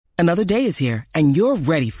Another day is here, and you're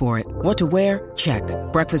ready for it. What to wear? Check.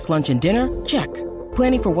 Breakfast, lunch, and dinner? Check.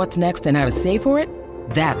 Planning for what's next and how to save for it?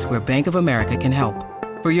 That's where Bank of America can help.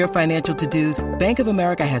 For your financial to-dos, Bank of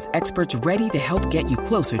America has experts ready to help get you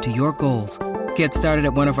closer to your goals. Get started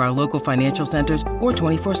at one of our local financial centers or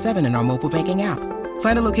 24/7 in our mobile banking app.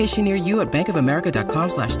 Find a location near you at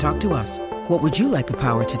bankofamerica.com/talktous. What would you like the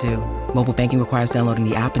power to do? Mobile banking requires downloading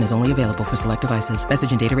the app and is only available for select devices.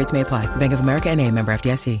 Message and data rates may apply. Bank of America N.A., member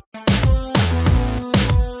FDIC.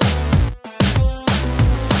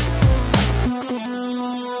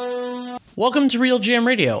 Welcome to Real GM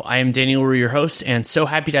Radio. I am Daniel Rue, your host, and so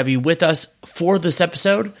happy to have you with us for this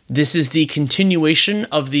episode. This is the continuation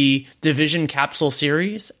of the Division Capsule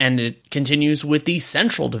series, and it continues with the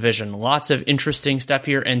Central Division. Lots of interesting stuff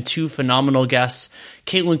here, and two phenomenal guests,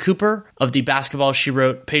 Caitlin Cooper of the Basketball She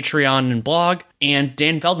Wrote Patreon and blog, and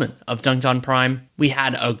Dan Feldman of Dunked on Prime. We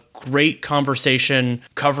had a great conversation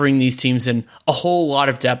covering these teams in a whole lot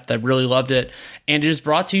of depth. I really loved it, and it is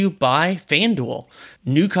brought to you by FanDuel.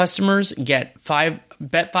 New customers bet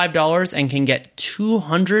 $5 and can get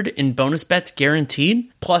 $200 in bonus bets guaranteed.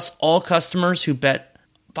 Plus, all customers who bet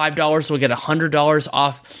 $5 will get $100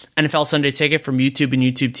 off NFL Sunday Ticket from YouTube and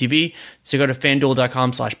YouTube TV. So go to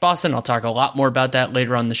fanduel.com/Boston. I'll talk a lot more about that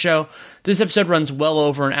later on the show. This episode runs well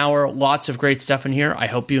over an hour. Lots of great stuff in here. I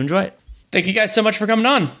hope you enjoy it. Thank you guys so much for coming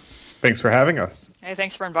on. Thanks for having us. Hey,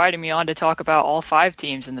 thanks for inviting me on to talk about all 5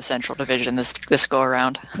 teams in the Central Division this go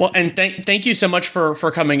around. Well, and thank you so much for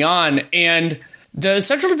coming on. And the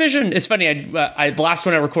Central Division, it's funny, the last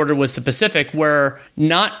one I recorded was the Pacific, where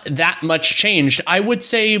not that much changed. I would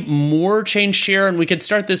say more changed here, and we could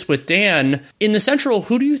start this with Dan. In the Central,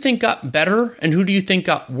 who do you think got better, and who do you think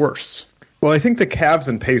got worse? Well, I think the Cavs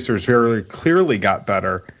and Pacers very clearly got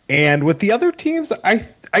better. And with the other teams, I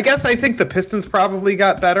think the Pistons probably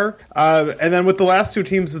got better. And then with the last two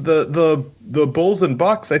teams, the Bulls and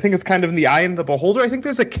Bucks, I think it's kind of in the eye of the beholder. I think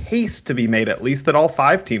there's a case to be made, at least, that all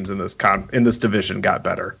 5 teams in this division got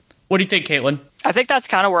better. What do you think, Caitlin? I think that's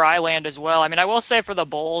kind of where I land as well. I mean, I will say for the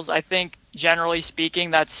Bulls, I think generally speaking,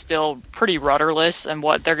 that's still pretty rudderless and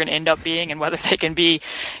what they're going to end up being and whether they can be,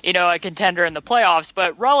 a contender in the playoffs.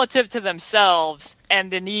 But relative to themselves and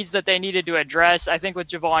the needs that they needed to address, I think with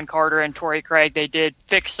Javon Carter and Torrey Craig, they did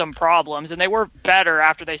fix some problems, and they were better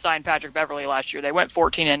after they signed Patrick Beverley last year. They went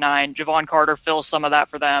 14-9. Javon Carter fills some of that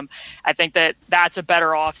for them. I think that's a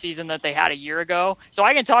better offseason that they had a year ago. So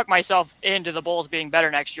I can talk myself into the Bulls being better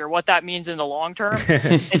next year. What that means in the long term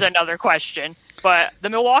is another question. But the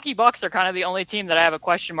Milwaukee Bucks are kind of the only team that I have a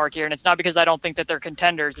question mark here, and it's not because I don't think that they're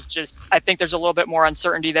contenders. It's just I think there's a little bit more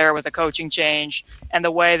uncertainty there with the coaching change and the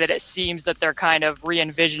way that it seems that they're kind of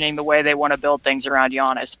re-envisioning the way they want to build things around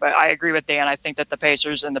Giannis. But I agree with Dan. I think that the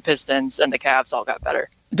Pacers and the Pistons and the Cavs all got better.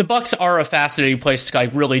 The Bucks are a fascinating place to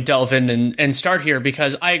really delve in and start here,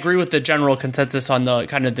 because I agree with the general consensus on the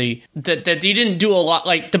kind of that they didn't do a lot.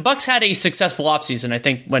 Like, the Bucks had a successful offseason. I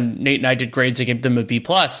think when Nate and I did grades, I gave them a B+.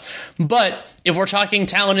 But if we're talking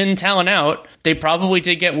talent in, talent out, they probably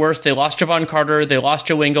did get worse. They lost Javon Carter, they lost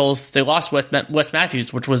Joe Ingles, they lost Wes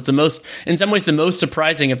Matthews, which was in some ways the most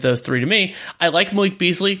surprising of those three to me. I like Malik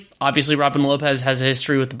Beasley. Obviously, Robin Lopez has a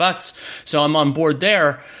history with the Bucks, so I'm on board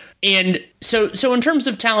there. And so in terms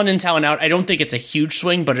of talent in, talent out, I don't think it's a huge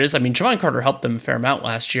swing, but it is. I mean, Javon Carter helped them a fair amount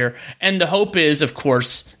last year. And the hope is, of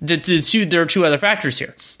course, that there are two other factors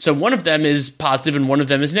here. So one of them is positive and one of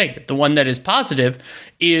them is negative. The one that is positive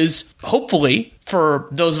is, hopefully, for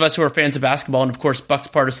those of us who are fans of basketball, and of course Bucks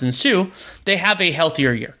partisans too, they have a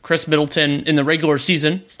healthier year. Chris Middleton, in the regular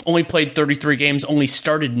season, only played 33 games, only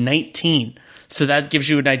started 19. So that gives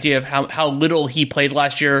you an idea of how little he played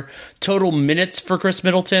last year. Total minutes for Chris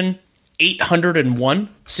Middleton, 801.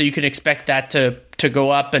 So you can expect that to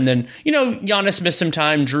go up. And then, Giannis missed some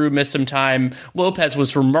time. Drew missed some time. Lopez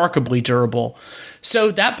was remarkably durable. So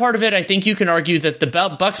that part of it, I think you can argue that the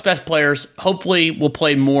Bucks' best players hopefully will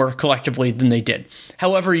play more collectively than they did.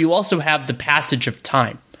 However, you also have the passage of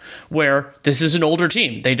time, where this is an older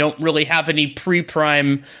team. They don't really have any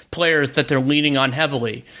pre-prime players that they're leaning on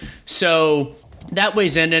heavily. So that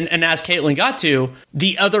weighs in, and as Caitlin got to,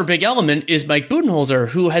 the other big element is Mike Budenholzer,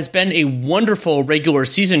 who has been a wonderful regular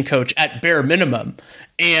season coach at bare minimum,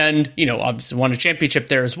 and, obviously won a championship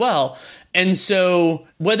there as well. And so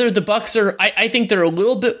whether the Bucks are, I think they're a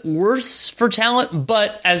little bit worse for talent,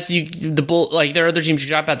 but as there are other teams you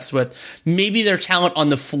talk about this with, maybe their talent on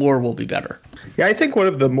the floor will be better. Yeah, I think one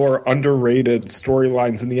of the more underrated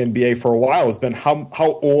storylines in the NBA for a while has been how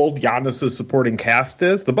old Giannis's supporting cast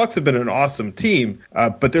is. The Bucks have been an awesome team,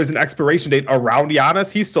 but there's an expiration date around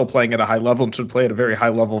Giannis. He's still playing at a high level and should play at a very high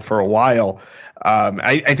level for a while.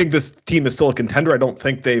 I think this team is still a contender. I don't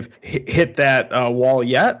think they've hit that wall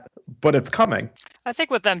yet, but it's coming. I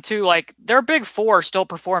think with them too, like their big four still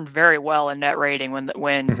performed very well in net rating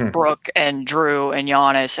when Brooke and Drew and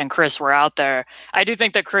Giannis and Chris were out there. I do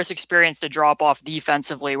think that Chris experienced a drop off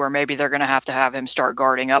defensively where maybe they're going to have him start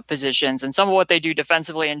guarding up positions, and some of what they do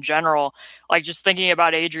defensively in general, like just thinking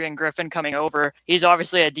about Adrian Griffin coming over, he's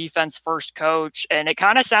obviously a defense first coach. And it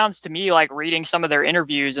kind of sounds to me like reading some of their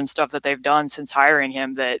interviews and stuff that they've done since hiring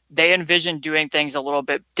him, that they envision doing things a little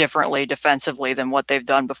bit differently defensively than what they've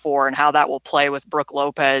done before, and how that will play with Brooke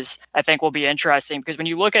Lopez, I think will be interesting, because when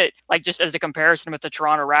you look at, like, just as a comparison with the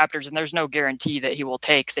Toronto Raptors, and there's no guarantee that he will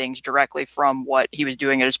take things directly from what he was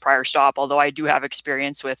doing at his prior stop, although I do have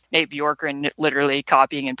experience with Nate Bjorkgren literally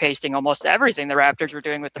copying and pasting almost everything the Raptors were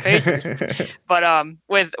doing with the Pacers. But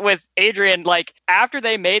with Adrian, like after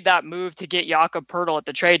they made that move to get Jakob Poeltl at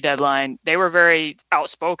the trade deadline, they were very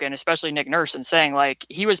outspoken, especially Nick Nurse, and saying like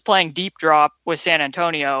he was playing deep drop with San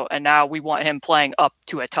Antonio, and now we want him playing up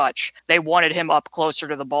to a touch. They wanted him up closer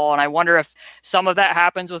to the ball. And I wonder if some of that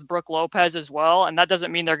happens with Brooke Lopez as well. And that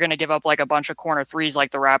doesn't mean they're going to give up like a bunch of corner threes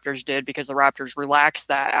like the Raptors did, because the Raptors relaxed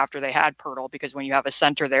that after they had Poeltl, because when you have a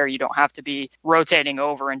center there, you don't have to be rotating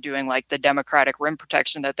over and doing like the democratic rim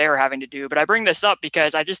protection that they were having to do. But I bring this up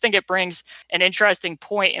because I just think it brings an interesting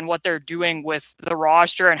point in what they're doing with the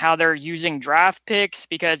roster and how they're using draft picks,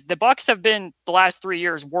 because the Bucks have been the last 3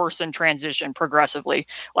 years worse in transition progressively.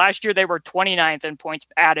 Last year, they were 29th in points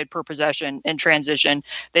added per possession in transition.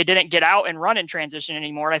 They didn't get out and run in transition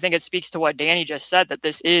anymore. And I think it speaks to what Danny just said, that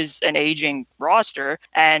this is an aging roster.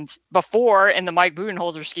 And before, in the Mike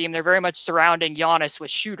Budenholzer scheme, they're very much surrounding Giannis with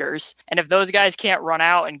shooters. And if those guys can't run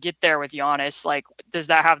out and get there with Giannis, like, does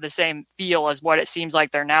that have the same feel as what it seems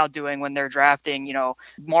like they're now doing when they're drafting,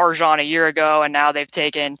 Marjan a year ago, and now they've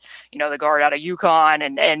taken, the guard out of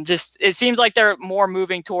UConn, and just, it seems like they're more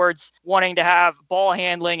moving towards wanting to have ball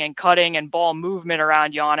handling and cutting and ball movement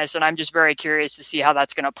around Giannis. And I'm just very curious to see how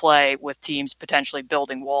that's going to play with teams potentially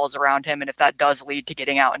building walls around him, and if that does lead to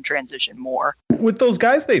getting out in transition more. With those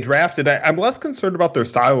guys they drafted, I'm less concerned about their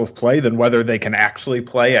style of play than whether they can actually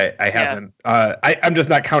play. I'm just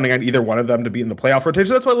not counting on either one of them to be in the playoff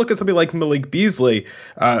rotation. That's why I look at somebody like Malik Beasley,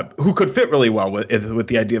 who could fit really well with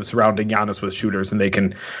the idea of surrounding Giannis with shooters, and they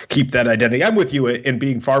can keep that identity. I'm with you in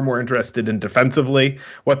being far more interested in defensively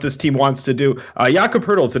what this team wants to do. Jakob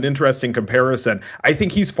Poeltl is an interesting comparison. I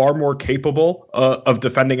think he's far more capable of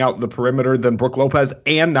defending out the perimeter than Brooke Lopez,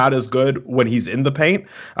 and not as good when he's in the paint.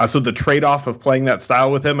 So the trade-off of playing that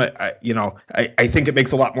style with him, I think it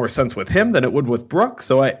makes a lot more sense with him than it would with Brooke.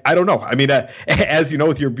 So I don't know. I mean, as you know,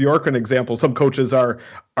 with your Bjorkgren example, some coaches are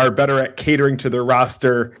better at catering to their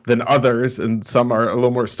roster than others, and some are a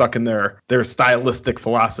little more stuck in their stylistic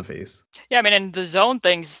philosophies. Yeah, I mean, and the zone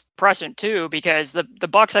thing's present too, because the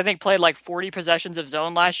Bucks, I think, played like 40 possessions of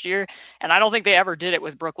zone last year, and I don't think they ever did it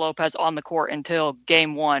with Brooke Lopez on the court until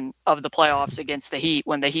game 1 of the playoffs against the Heat,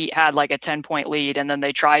 when the Heat had like a 10-point lead, and then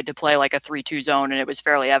they tried to play like a 3-2 zone, and it was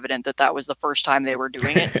fairly evident that was the first time they were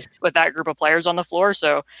doing it with that group of players on the floor.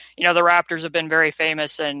 So, the Raptors have been very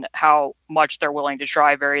famous in how much they're willing to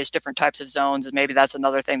try various different types of zones, and maybe that's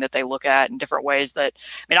another thing that they look at in different ways.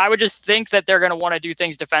 I would just think that they're going to want to do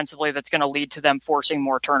things defensively that's going to lead to them forcing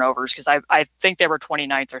more turnovers, because I think they were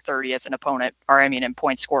 29th or 30th in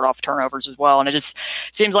points scored off turnovers as well. And it just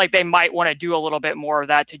seems like they might want to do a little bit more of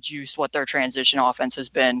that to juice what their transition offense has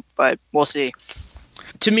been, but we'll see.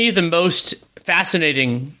 To me, the most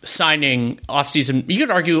fascinating signing offseason, you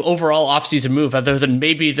could argue overall offseason move, other than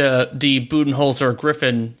maybe the Budenholzer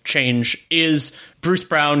Griffin change, is Bruce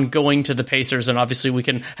Brown going to the Pacers. And obviously we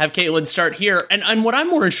can have Caitlin start here. And what I'm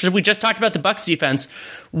more interested, we just talked about the Bucks defense.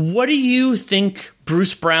 What do you think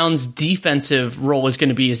Bruce Brown's defensive role is going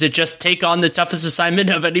to be? Is it just take on the toughest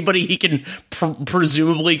assignment of anybody he can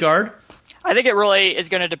presumably guard? I think it really is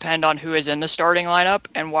going to depend on who is in the starting lineup.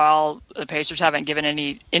 And while the Pacers haven't given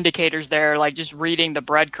any indicators there, like just reading the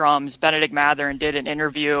breadcrumbs, Benedict Mathurin did an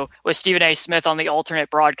interview with Stephen A. Smith on the alternate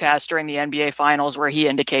broadcast during the NBA Finals where he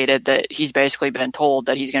indicated that he's basically been told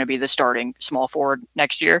that he's going to be the starting small forward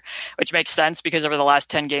next year, which makes sense because over the last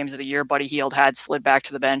 10 games of the year, Buddy Hield had slid back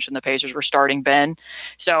to the bench and the Pacers were starting Ben.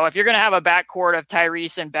 So if you're going to have a backcourt of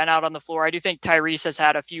Tyrese and Ben out on the floor, I do think Tyrese has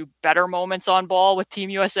had a few better moments on ball with Team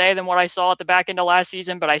USA than what I saw at the back end of last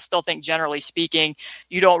season, but I still think generally speaking,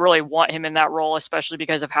 you don't really want him in that role, especially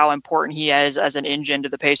because of how important he is as an engine to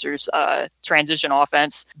the Pacers transition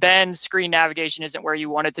offense. Ben's screen navigation isn't where you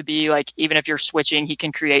want it to be. Like even if you're switching, he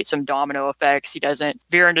can create some domino effects. He doesn't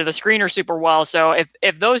veer into the screener super well. So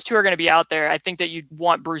if those two are going to be out there, I think that you'd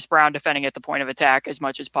want Bruce Brown defending at the point of attack as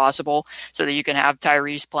much as possible so that you can have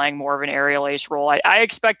Tyrese playing more of an aerial ace role. I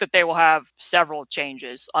expect that they will have several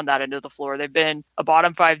changes on that end of the floor. They've been a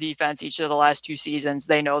bottom 5 defense each of the last 2 seasons.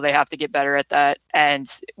 They know they have to get better at that. And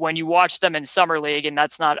when you watch them in summer league, and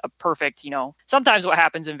that's not a perfect, sometimes what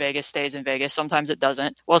happens in Vegas stays in Vegas. Sometimes it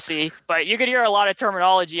doesn't. We'll see. But you could hear a lot of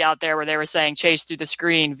terminology out there where they were saying chase through the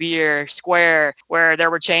screen, veer, square, where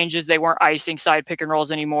there were changes. They weren't icing side pick and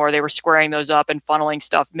rolls anymore. They were squaring those up and funneling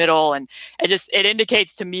stuff middle. And it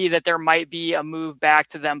indicates to me that there might be a move back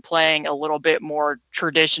to them playing a little bit more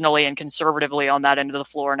traditionally and conservatively on that end of the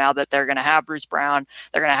floor now that they're going to have Bruce Brown.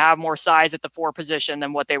 They're going to have more size at the 4 position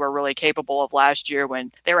than what they were really capable of last year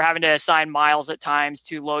when they were having to assign Miles at times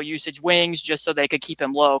to low usage wings just so they could keep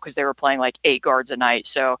him low because they were playing like 8 guards a night.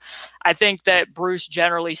 So I think that Bruce,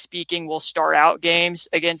 generally speaking, will start out games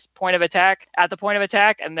against at the point of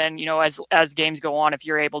attack. And then, as games go on, if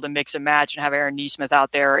you're able to mix and match and have Aaron Nesmith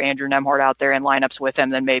out there or Andrew Nembhard out there in lineups with him,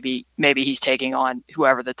 then maybe he's taking on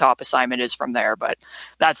whoever the top assignment is from there. But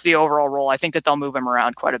that's the overall role. I think that they'll move him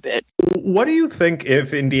around quite a bit. What do you think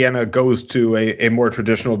if Indiana goes to a more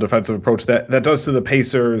traditional defensive approach that does to the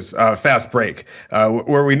Pacers fast break,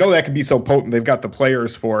 where we know that can be so potent, they've got the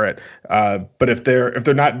players for it. But if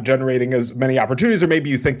they're not generating as many opportunities, or maybe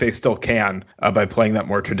you think they still can by playing that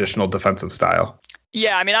more traditional defensive style?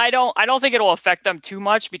 Yeah, I mean, I don't think it'll affect them too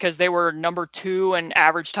much because they were number 2 in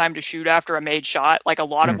average time to shoot after a made shot. Like a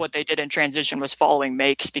lot of what they did in transition was following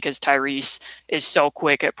makes because Tyrese is so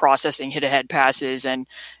quick at processing hit-ahead passes and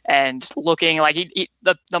looking like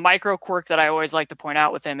the micro quirk that I always like to point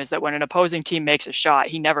out with him is that when an opposing team makes a shot,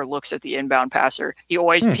 he never looks at the inbound passer. He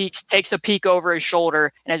always takes a peek over his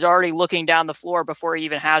shoulder and is already looking down the floor before he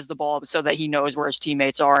even has the ball so that he knows where his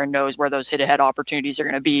teammates are and knows where those hit-ahead opportunities are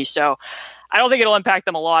going to be. So I don't think it'll impact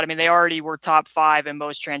them a lot. I mean, they already were top 5 in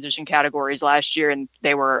most transition categories last year, and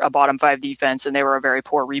they were a bottom 5 defense, and they were a very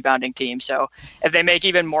poor rebounding team. So if they make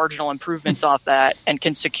even marginal improvements off that and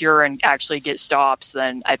can secure and actually get stops,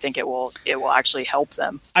 then I think it will actually help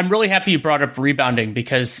them. I'm really happy you brought up rebounding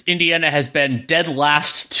because Indiana has been dead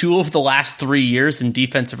last 2 of the last 3 years in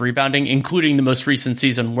defensive rebounding, including the most recent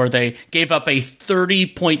season where they gave up a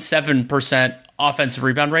 30.7% offensive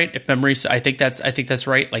rebound rate, if memories, I think that's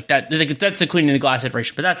right. Like that's the cleaning the glass hit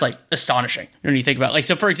ratio, but that's like astonishing when you think about it. Like,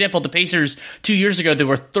 so for example, the Pacers 2 years ago, they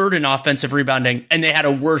were 3rd in offensive rebounding and they had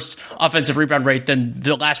a worse offensive rebound rate than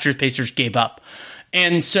the last year's Pacers gave up.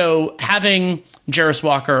 And so having Jarris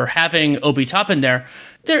Walker, having Obi Toppin there,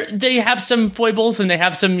 they have some foibles and they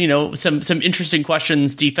have some, some interesting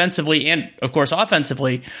questions defensively and of course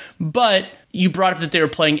offensively, but you brought up that they were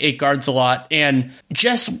playing 8 guards a lot and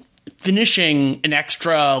just finishing an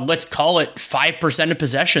extra, let's call it 5% of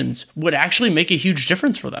possessions would actually make a huge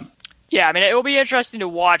difference for them. Yeah, I mean, it will be interesting to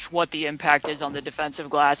watch what the impact is on the defensive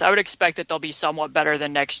glass. I would expect that they'll be somewhat better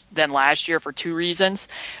than last year for 2 reasons.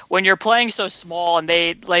 When you're playing so small, and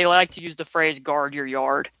they like to use the phrase guard your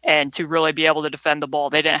yard, and to really be able to defend the ball,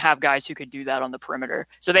 they didn't have guys who could do that on the perimeter.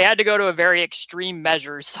 So they had to go to a very extreme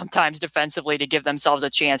measures sometimes defensively to give themselves a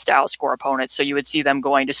chance to outscore opponents. So you would see them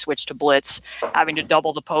going to switch to blitz, having to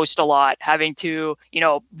double the post a lot, having to,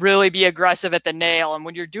 really be aggressive at the nail. And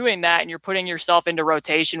when you're doing that and you're putting yourself into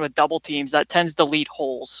rotation with double teams, that tends to lead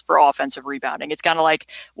holes for offensive rebounding. It's kind of like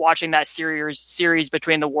watching that series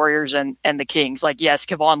between the Warriors and the Kings. Like, yes,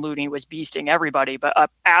 Kevon Looney was beasting everybody, but an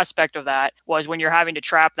aspect of that was when you're having to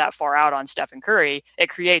trap that far out on Stephen Curry, it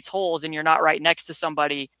creates holes and you're not right next to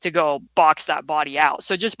somebody to go box that body out.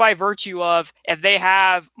 So just by virtue of, if they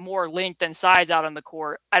have more length and size out on the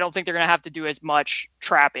court, I don't think they're going to have to do as much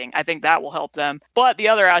trapping. I think that will help them. But the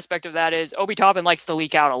other aspect of that is Obi Toppin likes to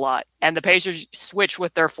leak out a lot. and the Pacers switch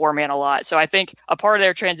with their 4-man a lot. So I think a part of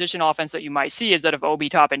their transition offense that you might see is that if Obi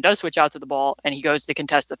Toppin does switch out to the ball and he goes to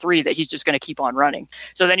contest the 3, that he's just going to keep on running.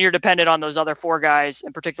 So then you're dependent on those other 4 guys,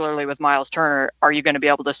 and particularly with Miles Turner, are you going to be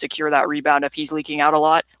able to secure that rebound if he's leaking out a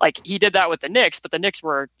lot? Like he did that with the Knicks, but the Knicks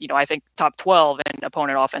were, I think top 12 in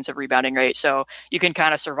opponent offensive rebounding rate. So you can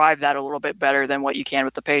kind of survive that a little bit better than what you can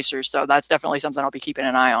with the Pacers. So that's definitely something I'll be keeping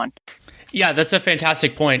an eye on. Yeah, that's a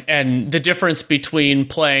fantastic point. And the difference between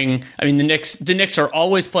playing, the Knicks are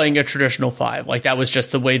always playing a traditional 5. Like that was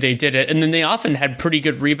just the way they did it. And then they often had pretty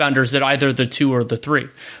good rebounders at either the 2 or the 3,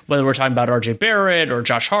 whether we're talking about RJ Barrett or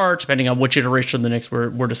Josh Hart, depending on which iteration of the Knicks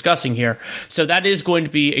we're discussing here. So that is going to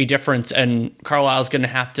be a difference, and Carlisle's going to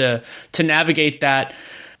have to navigate that.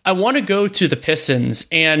 I want to go to the Pistons,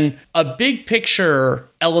 and a big picture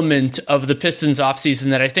element of the Pistons offseason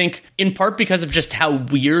that I think in part because of just how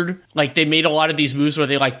weird, like they made a lot of these moves where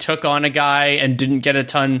they like took on a guy and didn't get a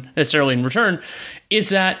ton necessarily in return, is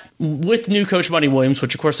that with new coach Monty Williams,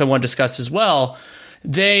 which of course I want to discuss as well,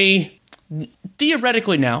 they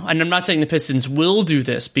theoretically now, and I'm not saying the Pistons will do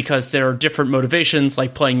this because there are different motivations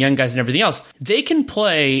like playing young guys and everything else, they can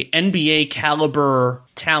play NBA caliber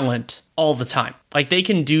talent all the time. Like they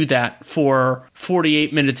can do that for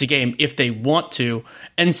 48 minutes a game if they want to.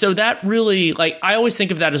 And so that really, like, I always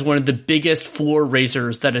think of that as one of the biggest floor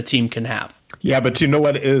raisers that a team can have. Yeah, but you know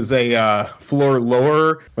what is a floor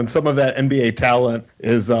lower? When some of that NBA talent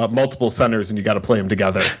is multiple centers and you got to play them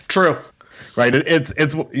together. True. Right, it's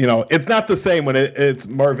it's not the same when it's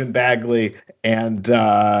Marvin Bagley and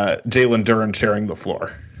Jalen Duren sharing the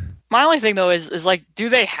floor. My only thing though is like, do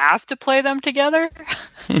they have to play them together?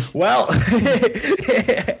 Well,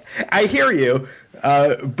 I hear you,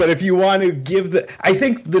 but if you want to I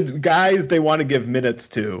think the guys they want to give minutes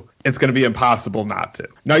to, it's going to be impossible not to.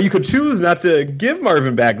 Now, you could choose not to give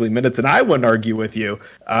Marvin Bagley minutes, and I wouldn't argue with you,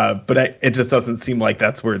 but it just doesn't seem like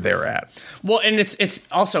that's where they're at. Well, and it's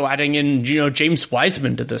also adding in, James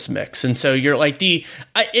Wiseman to this mix. And so you're like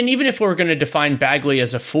and even if we're going to define Bagley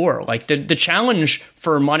as a 4, like the challenge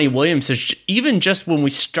for Monty Williams is even just when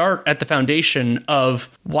we start at the foundation of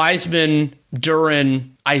Wiseman, Duren,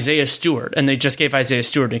 Isaiah Stewart, and they just gave Isaiah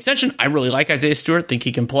Stewart an extension. I really like Isaiah Stewart, think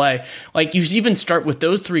he can play. Like, you even start with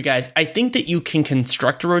those 3 guys. I think that you can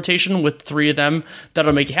construct a rotation with 3 of them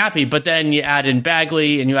that'll make you happy, but then you add in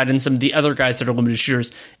Bagley and you add in some of the other guys that are limited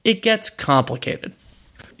shooters. It gets complicated.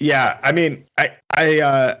 Yeah,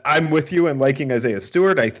 I'm with you in liking Isaiah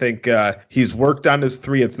Stewart. I think he's worked on his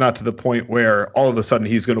 3. It's not to the point where all of a sudden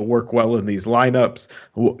he's going to work well in these lineups.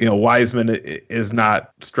 Wiseman is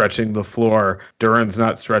not stretching the floor. Duren's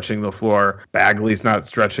not stretching the floor. Bagley's not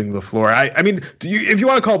stretching the floor. If you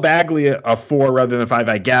want to call Bagley a 4 rather than a 5,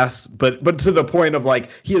 I guess, but to the point of like,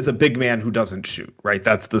 he is a big man who doesn't shoot, right?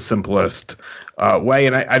 That's the simplest way.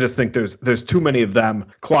 And I just think there's too many of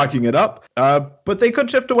them clogging it up. But they could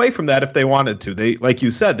shift away from that if they wanted to. They, like you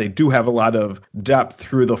said, they do have a lot of depth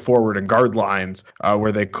through the forward and guard lines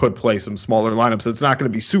where they could play some smaller lineups. It's not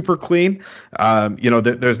going to be super clean.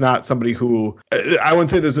 There's not somebody who, I wouldn't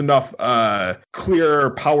say there's enough clear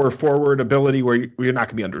power forward ability where you're not going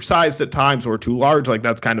to be undersized at times or too large. Like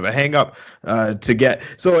that's kind of a hang up to get.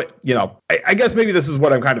 So, I guess maybe this is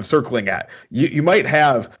what I'm kind of circling at. You might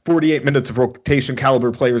have 48 minutes of rotation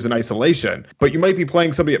caliber players in isolation, but you might be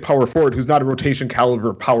playing somebody at power forward who's not a rotation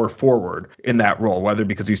caliber power forward in that role, whether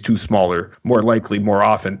because he's too small or more likely, more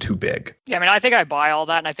often too big. Yeah, I think I buy all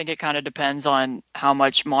that, and I think it kind of depends on how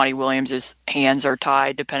much Monty Williams' hands are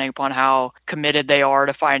tied, depending upon how committed they are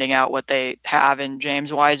to finding out what they have in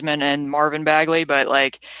James Wiseman and Marvin Bagley. But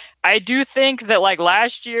I do think that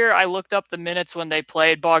last year I looked up the minutes when they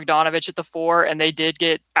played Bogdanovich at the 4, and they did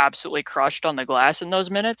get absolutely crushed on the glass in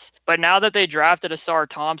those minutes. But now that they drafted Asar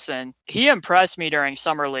Thompson, he impressed me during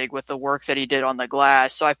Summer League with the work that he did on the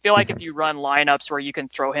glass. So I feel like if you run lineups where you can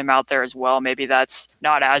throw him out there as well, maybe that's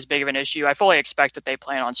not as big of an issue. I fully expect that they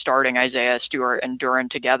plan on starting Isaiah Stewart and Duren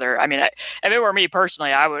together. If it were me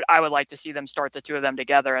personally, I would like to see them start the 2 of them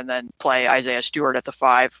together and then play Isaiah Stewart at the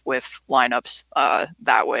 5 with lineups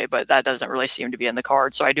that way. But that doesn't really seem to be in the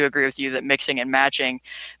cards. So I do agree with you that mixing and matching,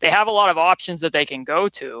 they have a lot of options that they can go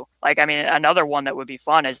to. Another one that would be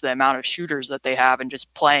fun is the amount of shooters that they have and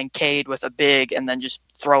just playing Cade with a big and then just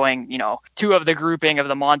throwing, 2 of the grouping of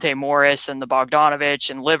the Monte Morris and the Bogdanovich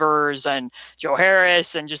and Livers and Joe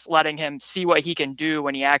Harris and just letting him see what he can do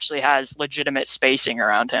when he actually has legitimate spacing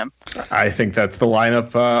around him. I think that's the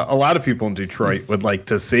lineup a lot of people in Detroit would like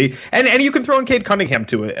to see. And you can throw in Cade Cunningham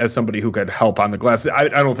to it as somebody who could help on the glass. I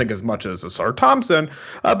don't think as much as Asar Thompson,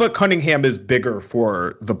 but Cunningham is bigger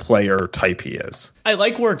for the player type he is. I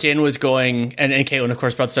like where Dan was going, and Caitlin, of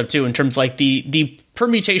course, brought stuff too, in terms of like the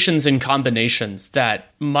permutations and combinations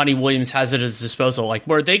that Monty Williams has at his disposal, like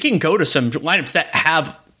where they can go to some lineups that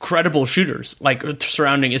have credible shooters, like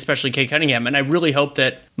surrounding especially Cade Cunningham. And I really hope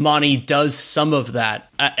that Monty does some of that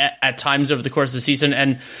at times over the course of the season.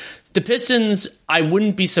 And the Pistons, I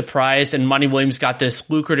wouldn't be surprised, and Monty Williams got this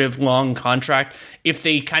lucrative long contract, if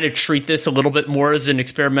they kind of treat this a little bit more as an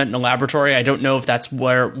experiment in a laboratory. I don't know if that's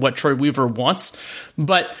what Troy Weaver wants,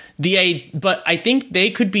 but I think they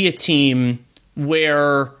could be a team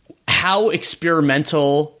where how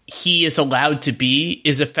experimental he is allowed to be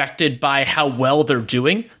is affected by how well they're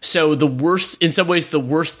doing. So the worse, in some ways, the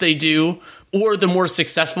worse they do, or the more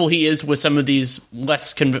successful he is with some of these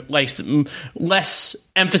less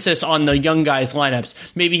emphasis on the young guys lineups,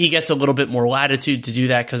 maybe he gets a little bit more latitude to do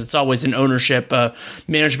that, because it's always an ownership,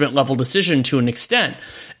 management level decision to an extent.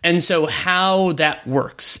 And so how that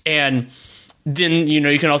works, and then,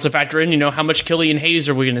 you can also factor in, how much Killian Hayes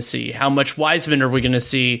are we going to see? How much Wiseman are we going to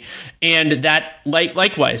see? And that,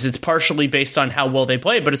 likewise, it's partially based on how well they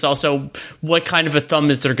play, but it's also what kind of a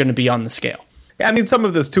thumb is there going to be on the scale. I mean, some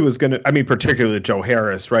of this too is going to, particularly Joe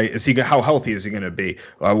Harris, right? How healthy is he going to be?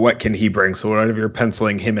 What can he bring? So whatever you're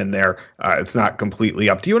penciling him in there, it's not completely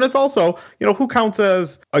up to you. And it's also, who counts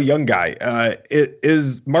as a young guy? It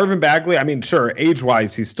is Marvin Bagley. I mean, sure, age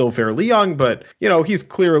wise, he's still fairly young, but he's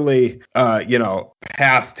clearly,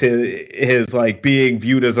 past his like being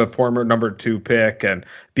viewed as a former number 2 pick and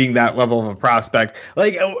being that level of a prospect.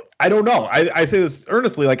 Like, I don't know. I say this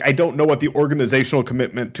earnestly. Like, I don't know what the organizational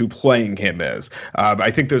commitment to playing him is.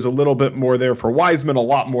 I think there's a little bit more there for Wiseman, a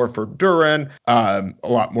lot more for Duren, a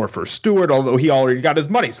lot more for Stewart, although he already got his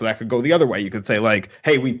money. So that could go the other way. You could say, like,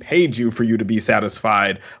 hey, we paid you for you to be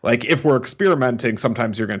satisfied. Like, if we're experimenting,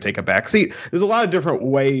 sometimes you're going to take a back seat. There's a lot of different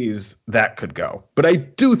ways that could go. But I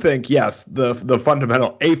do think, yes, the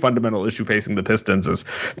fundamental issue facing the Pistons is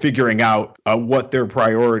figuring out what their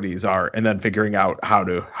priorities are, and then figuring out how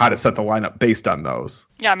to set the lineup based on those.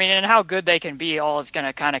 Yeah, I mean, and how good they can be, all is going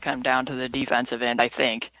to kind of come down to the defensive end, I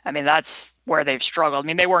think. I mean, that's where they've struggled. I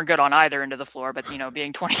mean, they weren't good on either end of the floor, but,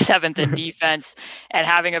 being 27th in defense and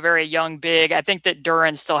having a very young big, I think that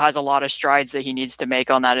Duren still has a lot of strides that he needs to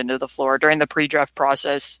make on that end of the floor. During the pre-draft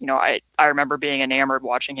process, I remember being enamored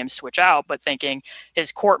watching him switch out, but thinking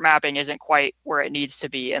his court mapping isn't quite where it needs to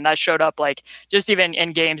be. And that showed up, like, just even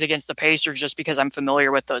in games against the Pacers, just because I'm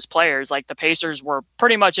familiar with those players. Like, the Pacers were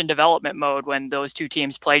pretty much in development mode when those two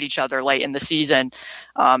teams played each other late in the season,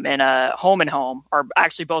 in a home and home, or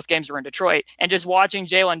actually both games were in Detroit. And just watching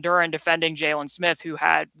Jalen Duren defending Jalen Smith, who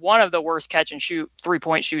had one of the worst catch and shoot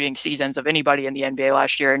 3-point shooting seasons of anybody in the NBA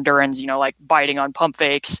last year. And Duren's, like biting on pump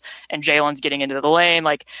fakes, and Jalen's getting into the lane,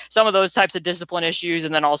 like some of those types of discipline issues.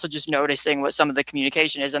 And then also just noticing what some of the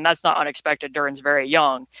communication is. And that's not unexpected. Duren's very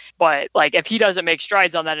young, but like, if he doesn't make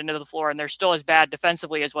strides on that end of the floor and they're still as bad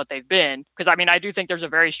defensively as what they've been, because I mean, I do think there's a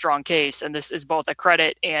very strong case, and this is both a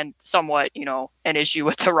credit and somewhat, an issue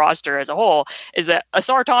with the roster as a whole, is that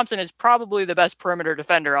Asar Thompson is probably the best perimeter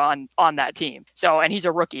defender on that team. So, and he's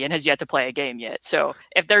a rookie and has yet to play a game yet. So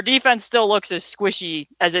if their defense still looks as squishy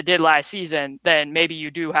as it did last season, then maybe you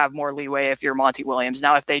do have more leeway if you're Monty Williams.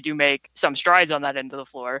 Now, if they do make some strides on that end of the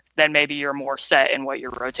floor, then maybe you're more set in what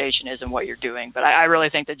your rotation is and what you're doing. But I really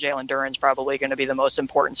think that Jalen Duren's probably going to be the most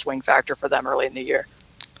important swing factor for them early in the year.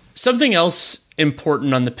 Something else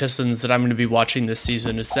important on the Pistons that I'm going to be watching this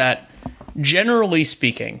season is that, generally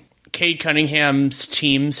speaking, Cade Cunningham's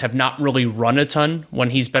teams have not really run a ton when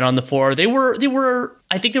he's been on the floor. They were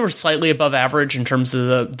I think they were slightly above average in terms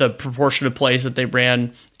of the proportion of plays that they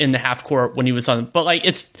ran in the half court when he was on. But like,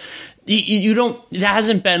 it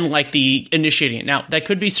hasn't been like the initiating it. Now, that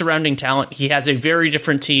could be surrounding talent. He has a very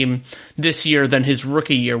different team this year than his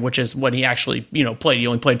rookie year, which is when he actually, played. He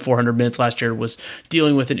only played 400 minutes last year, was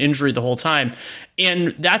dealing with an injury the whole time.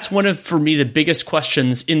 And that's one of, for me, the biggest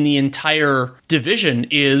questions in the entire division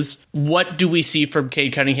is, what do we see from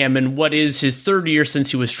Cade Cunningham, and what is his third year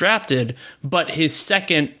since he was drafted, but his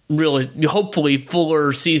second really, hopefully,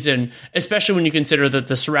 fuller season, especially when you consider that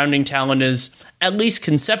the surrounding talent is, at least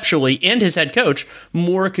conceptually, and his head coach,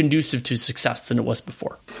 more conducive to success than it was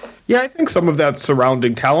before. Yeah, I think some of that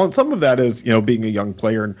surrounding talent, some of that is, being a young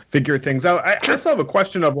player and figure things out. I also have a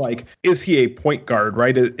question of, like, is he a point guard,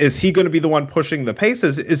 right? Is he going to be the one pushing the pace?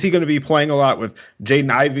 Is he going to be playing a lot with Jaden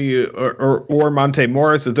Ivey or Monte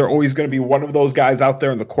Morris? Is there always going to be one of those guys out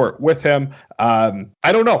there in the court with him?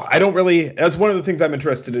 I don't know. I don't really, that's one of the things I'm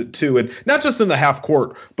interested in too. And not just in the half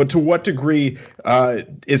court, but to what degree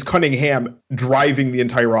is Cunningham driving the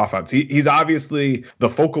entire offense? He's obviously the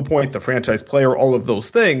focal point, the franchise player, all of those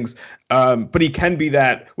things. But he can be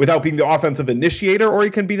that without being the offensive initiator, or he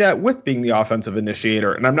can be that with being the offensive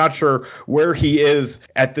initiator. And I'm not sure where he is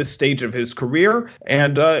at this stage of his career,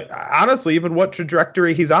 and honestly, even what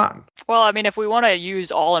trajectory he's on. Well, I mean, if we want to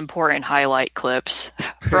use all-important highlight clips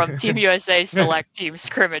from Team USA select team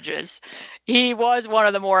scrimmages, he was one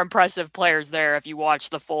of the more impressive players there. If you watch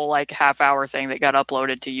the full half-hour thing that got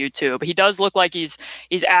uploaded to YouTube, he does look like he's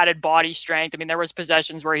added body strength. I mean, there was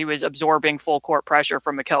possessions where he was absorbing full court pressure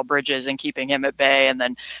from Mikal Bridges and keeping him at bay, and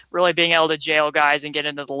then really being able to jail guys and get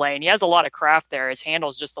into the lane. He has a lot of craft there. His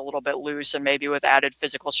handle's just a little bit loose, and maybe with added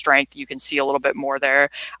physical strength, you can see a little bit more there.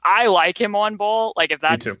 I like him on ball. Like if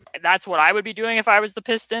that's what I would be doing if I was the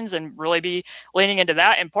Pistons, and really be leaning into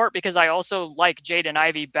that, in part because I also like Jaden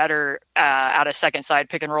Ivey better out of second side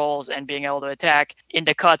pick and rolls and being able to attack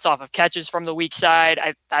into cuts off of catches from the weak side.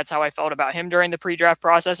 That's how I felt about him during the pre-draft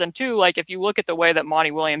process. And two, if you look at the way that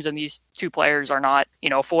Monty Williams and these two players are not,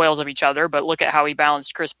 foils of each other, but look at how he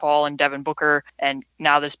balanced Chris Paul and Devin Booker, and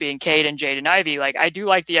now this being Cade and Jaden Ivey, I do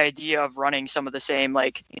like the idea of running some of the same,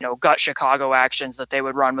 gut Chicago actions that they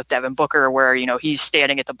would run with Devin Booker, where, he's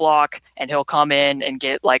standing at the block and he'll come in and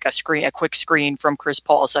get a quick screen from Chris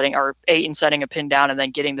Paul setting a pin down, and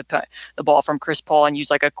then getting the ball from Chris Paul and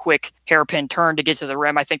use a quick hairpin turn to get to the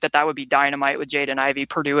rim. I think that would be dynamite with Jaden Ivey.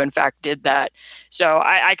 Purdue, in fact, did that. So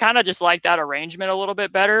I kind of just like that arrangement a little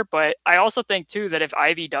bit better. But I also think, too, that if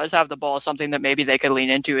Ivey does have the ball, something that maybe they could lean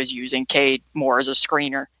into is using Cade more as a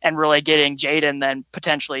screener and really getting Jaden then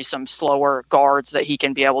potentially some slower guards that he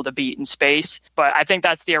can be able to beat in space. But I think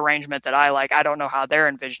that's the arrangement that I like. I don't know how they're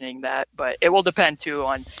envisioning that, but it will depend, too,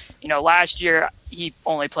 on, last year he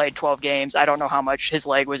only played 12 games. I don't know how much his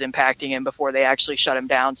leg was impacting him before they actually shut him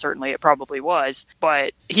down. Certainly it probably was,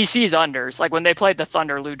 but he sees unders. When they played the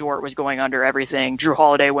Thunder, Lou Dort was going under everything. Drew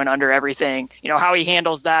Holiday went under everything. How he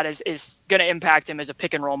handles that is going to impact him as a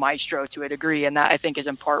pick and roll maestro to a degree. And that, I think, is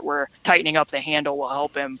in part where tightening up the handle will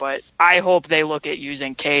help him. But I hope they look at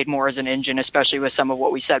using Cade more as an engine, especially with some of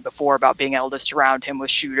what we said before about being able to surround him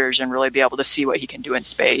with shooters and really be able to see what he can do in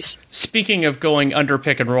space. Speaking of going under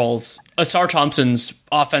pick and rolls, Asar Thompson's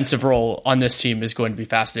offensive role on this team is going to be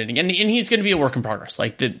fascinating, and he's going to be a work in progress.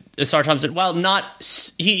 Asar Thompson, while not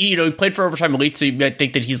he played for Overtime Elite, so you might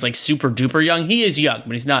think that he's super duper young. He is young,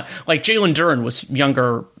 but he's not. Jalen Duren was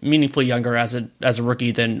younger, meaningfully younger as a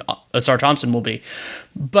rookie than Asar Thompson will be.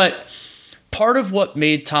 But part of what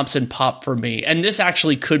made Thompson pop for me, and this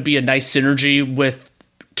actually could be a nice synergy with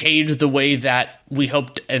Cade the way that we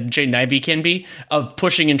hoped Jaden Ivey can be, of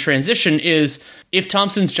pushing in transition, is if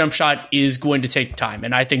Thompson's jump shot is going to take time,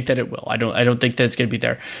 and I think that it will. I don't think that it's going to be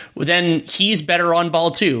there. Then he's better on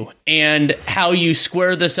ball too. And how you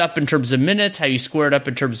square this up in terms of minutes, how you square it up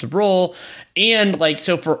in terms of role, and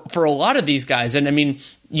so for a lot of these guys, and I mean,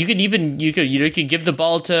 you could give the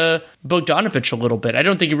ball to Bogdanovich a little bit. I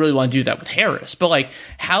don't think you really want to do that with Harris, but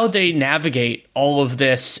how they navigate all of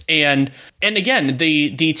this, and again,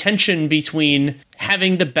 the tension between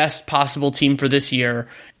having the best possible team for this year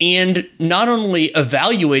and not only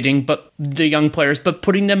evaluating but the young players, but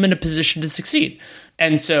putting them in a position to succeed.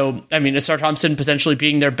 And so, I mean, Asar Thompson potentially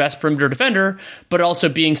being their best perimeter defender, but also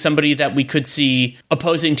being somebody that we could see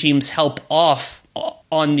opposing teams help off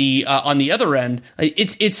on the other end.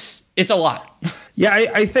 It's a lot. Yeah,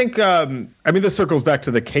 I think, this circles back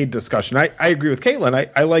to the Cade discussion. I agree with Caitlin.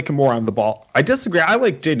 I like him more on the ball. I disagree. I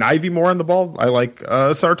like Jaden Ivey more on the ball. I like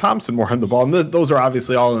Asar Thompson more on the ball. And those are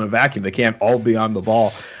obviously all in a vacuum. They can't all be on the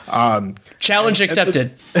ball. Challenge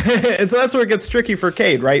accepted. And so that's where it gets tricky for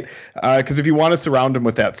Cade, right? Because if you want to surround him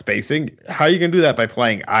with that spacing, how are you going to do that? By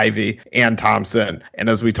playing Ivey and Thompson. And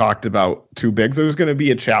as we talked about, two bigs, there's going to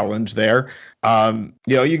be a challenge there. You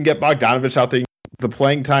can get Bogdanovich out there, the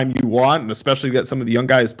playing time you want, and especially get some of the young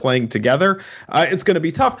guys playing together. It's going to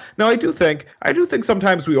be tough. Now, I do think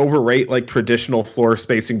sometimes we overrate traditional floor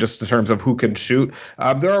spacing just in terms of who can shoot.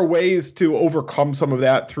 There are ways to overcome some of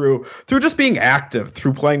that through just being active,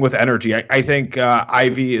 through playing with energy. I think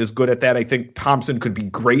Ivey is good at that. I think Thompson could be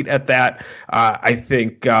great at that. I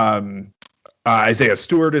think Isaiah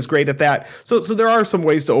Stewart is great at that. So there are some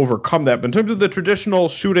ways to overcome that. But in terms of the traditional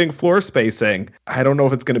shooting floor spacing, I don't know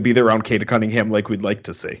if it's going to be there around Cade Cunningham like we'd like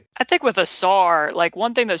to see. I think with Asar,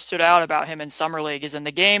 one thing that stood out about him in Summer League is in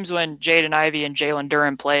the games when Jaden Ivey and Jalen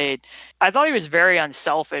Duren played, I thought he was very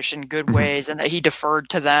unselfish in good ways and that he deferred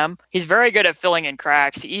to them. He's very good at filling in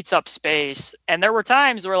cracks. He eats up space. And there were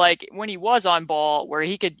times where, like, when he was on ball, where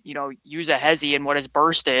he could, use a hezzy and what his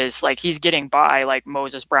burst is, like, he's getting by, like,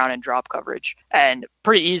 Moses Brown in drop coverage and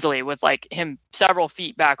pretty easily with, like, him several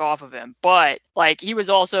feet back off of him. But, like, he was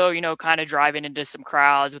also, kind of driving into some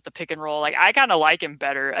crowds with the pick and roll. Like, I kind of like him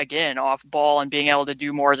better, again, off ball and being able to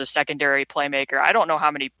do more as a secondary playmaker. I don't know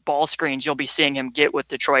how many ball screens you'll be seeing him get with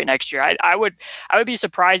Detroit next year. I would be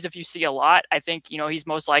surprised if you see a lot. I think, he's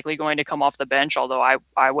most likely going to come off the bench, although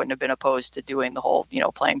I wouldn't have been opposed to doing the whole,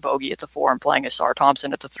 playing Bogey at the 4 and playing Asar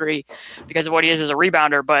Thompson at the 3 because of what he is as a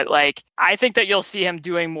rebounder. But, like, I think that you'll see him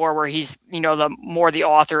doing more where he's, the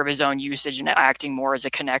author of his own usage and acting more as a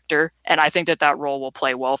connector. And I think that role will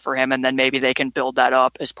play well for him. And then maybe they can build that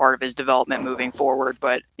up as part of his development moving forward.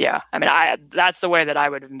 But yeah, I mean, that's the way that I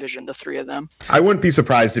would envision the 3 of them. I wouldn't be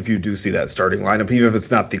surprised if you do see that starting lineup, even if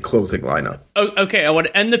it's not the closing lineup. Okay, I want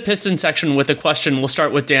to end the Pistons section with a question. We'll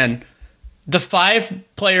start with Dan. The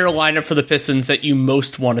 5-player lineup for the Pistons that you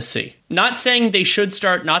most want to see. Not saying they should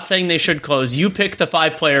start, not saying they should close. You pick the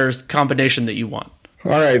 5 players combination that you want.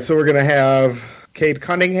 All right, so we're going to have Cade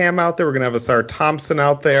Cunningham out there. We're going to have Asar Thompson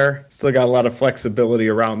out there. Still got a lot of flexibility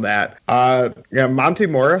around that. Monte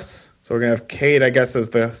Morris. So we're going to have Cade, I guess, as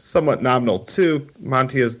the somewhat nominal 2.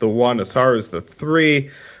 Monte is the 1. Asar is the 3.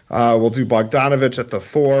 We'll do Bogdanovich at the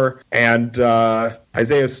 4. And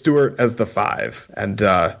Isaiah Stewart as the 5. And,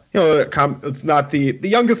 it's not the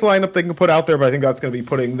youngest lineup they can put out there, but I think that's going to be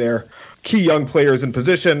putting their key young players in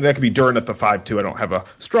position. That could be Duren at the 5, too. I don't have a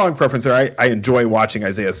strong preference there. I enjoy watching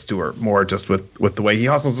Isaiah Stewart more just with the way he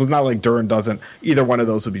hustles. It's not like Duren doesn't. Either one of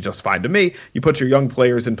those would be just fine to me. You put your young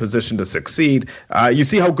players in position to succeed. You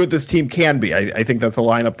see how good this team can be. I think that's a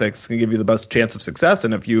lineup that's going to give you the best chance of success.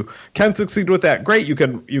 And if you can succeed with that, great. You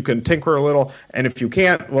can tinker a little. And if you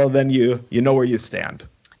can't, well, then you know where you stand.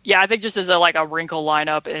 Yeah, I think just as a wrinkle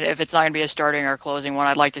lineup, if it's not going to be a starting or closing one,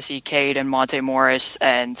 I'd like to see Cade and Monte Morris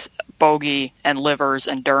and Bogey and Livers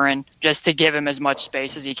and Duren, just to give him as much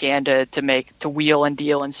space as he can to wheel and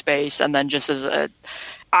deal in space. And then just as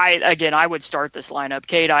I would start this lineup: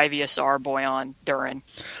 Cade, Ivy, Asar, Boyan, Duren.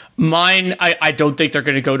 Mine, I don't think they're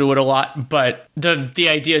going to go to it a lot, but the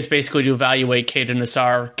idea is basically to evaluate Cade and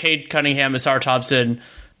Asar. Cade Cunningham, Asar Thompson,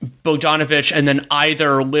 Bogdanovich, and then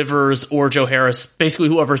either Livers or Joe Harris, basically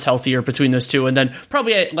whoever's healthier between those two. And then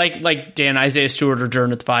probably like Dan, Isaiah Stewart or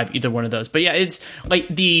Duren at the 5, either one of those. But yeah, it's like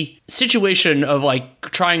the situation of like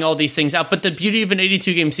trying all these things out. But the beauty of an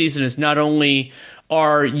 82-game season is not only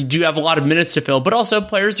you do have a lot of minutes to fill, but also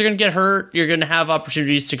players are going to get hurt. You're going to have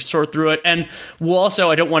opportunities to sort through it. And we'll also,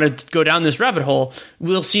 I don't want to go down this rabbit hole,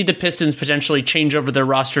 we'll see the Pistons potentially change over their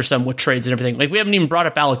roster some with trades and everything. Like, we haven't even brought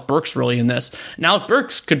up Alec Burks really in this. And Alec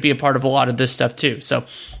Burks could be a part of a lot of this stuff too. So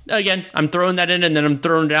again, I'm throwing that in and then I'm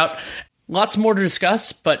throwing it out. Lots more to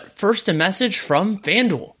discuss, but first a message from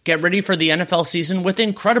FanDuel. Get ready for the NFL season with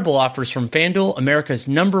incredible offers from FanDuel, America's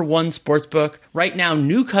 #1 sportsbook. Right now,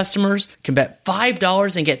 new customers can bet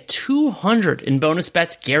 $5 and get $200 in bonus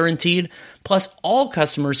bets guaranteed. Plus, all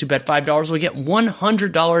customers who bet $5 will get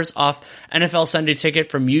 $100 off NFL Sunday Ticket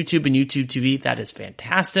from YouTube and YouTube TV. That is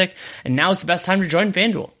fantastic. And now is the best time to join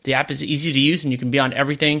FanDuel. The app is easy to use and you can be on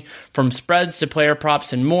everything from spreads to player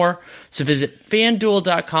props and more. So visit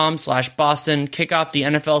FanDuel.com/Boston. Kick off the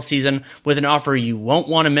NFL season with an offer you won't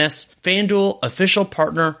want to miss. FanDuel, official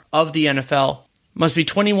partner of the NFL. Must be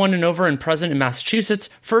 21 and over and present in Massachusetts.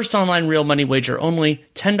 First online real money wager only.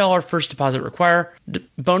 $10 first deposit required.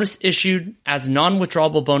 Bonus issued as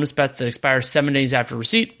non-withdrawable bonus bets that expire 7 days after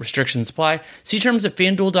receipt. Restrictions apply. See terms at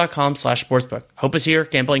FanDuel.com/sportsbook. Hope is here.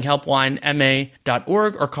 Gambling helpline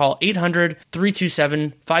ma.org or call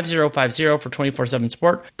 800-327-5050 for 24/7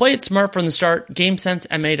 support. Play it smart from the start.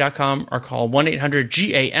 GameSenseMA.com or call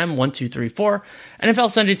 1-800-GAM-1234. NFL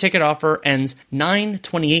Sunday Ticket offer ends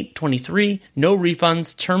 9/28/23. No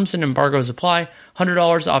refunds. Terms and embargoes apply.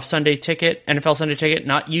 $100 off Sunday Ticket. NFL Sunday Ticket,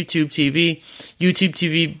 not YouTube TV. YouTube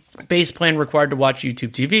TV base plan required to watch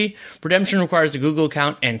YouTube TV. Redemption requires a Google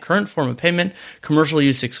account and current form of payment. Commercial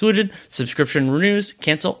use excluded. Subscription renews.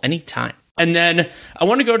 Cancel anytime. And then I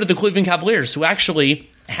want to go to the Cleveland Cavaliers, who actually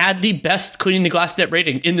had the best cleaning the glass net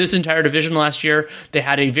rating in this entire division last year. They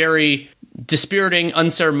had a very dispiriting,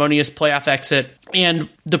 unceremonious playoff exit. And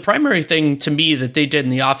the primary thing to me that they did in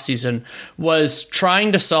the offseason was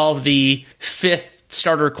trying to solve the 5th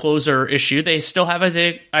starter closer issue. They still have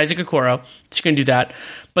Isaac Okoro. It's going to do that.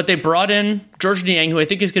 But they brought in George Niang, who I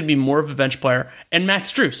think is going to be more of a bench player, and Max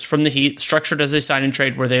Strus from the Heat, structured as a sign and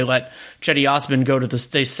trade where they let Cedi Osman go to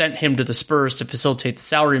they sent him to the Spurs to facilitate the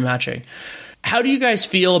salary matching. How do you guys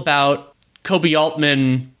feel about Kobe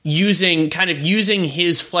Altman using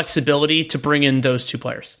his flexibility to bring in those two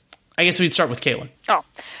players? I guess we'd start with Caitlin. Oh,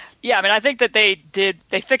 yeah, I mean, I think that they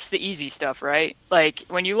fixed the easy stuff, right? Like,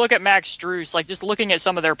 when you look at Max Strus, like, just looking at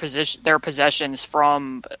some of their possessions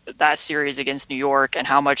from that series against New York and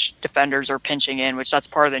how much defenders are pinching in, which that's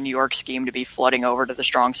part of the New York scheme to be flooding over to the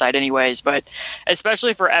strong side anyways. But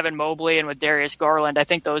especially for Evan Mobley and with Darius Garland, I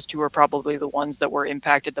think those two are probably the ones that were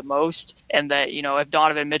impacted the most. And that, you know, if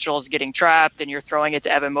Donovan Mitchell is getting trapped and you're throwing it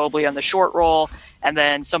to Evan Mobley on the short roll, and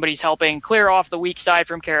then somebody's helping clear off the weak side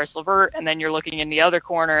from Karis LeVert, and then you're looking in the other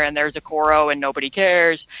corner and there's a Coro and nobody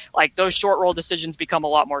cares. Like, those short roll decisions become a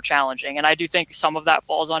lot more challenging. And I do think some of that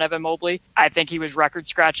falls on Evan Mobley. I think he was record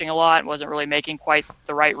scratching a lot and wasn't really making quite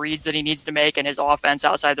the right reads that he needs to make, and his offense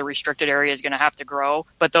outside the restricted area is going to have to grow.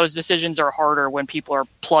 But those decisions are harder when people are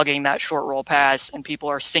plugging that short roll pass and people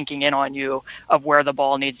are sinking in on you of where the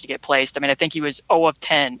ball needs to get placed. I mean, I think he was 0 of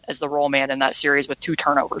 10 as the roll man in that series with 2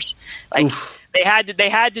 turnovers. Like, oof. They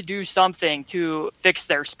had to do something to fix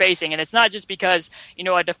their spacing. And it's not just because, you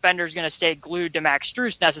know, a defender's going to stay glued to Max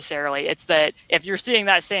Strus necessarily. It's that if you're seeing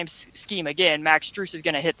that same scheme again, Max Strus is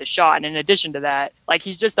going to hit the shot. And in addition to that, like,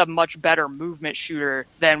 he's just a much better movement shooter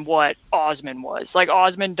than what Osman was. Like,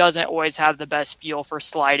 Osman doesn't always have the best feel for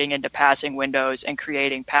sliding into passing windows and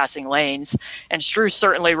creating passing lanes. And Strus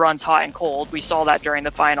certainly runs hot and cold. We saw that during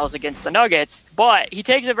the finals against the Nuggets. But he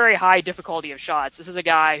takes a very high difficulty of shots. This is a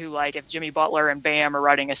guy who, like, if Jimmy Butler and Bam are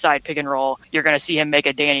running a side pick and roll, you're going to see him make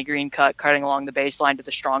a Danny Green cut cutting along the baseline to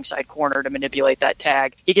the strong side corner to manipulate that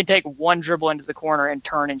tag. He can take one dribble into the corner and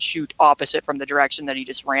turn and shoot opposite from the direction that he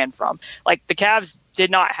just ran from. Like, the Cavs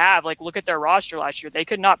did not have, like, look at their roster last year. They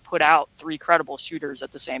could not put out 3 credible shooters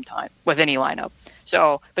at the same time with any lineup.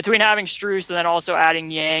 So between having Strus and then also adding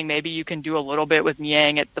Niang, maybe you can do a little bit with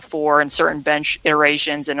Niang at the 4 and certain bench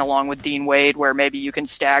iterations, and along with Dean Wade, where maybe you can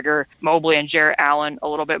stagger Mobley and Jarrett Allen a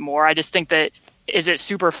little bit more. I just think that, is it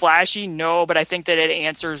super flashy? No, but I think that it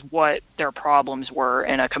answers what their problems were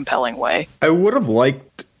in a compelling way. I would have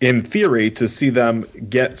liked, in theory, to see them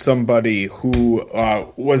get somebody who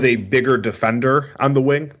was a bigger defender on the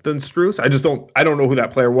wing than Strus. I don't know who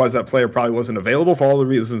that player was. That player probably wasn't available for all the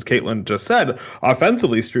reasons Caitlin just said.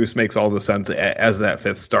 Offensively, Strus makes all the sense as that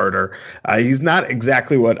 5th starter. He's not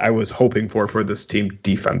exactly what I was hoping for this team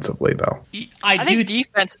defensively, though. I think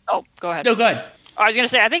defense. Oh, go ahead. No, go ahead. I was going to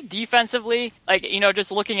say, I think defensively, like, you know,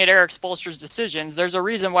 just looking at Eric Spoelstra's decisions, there's a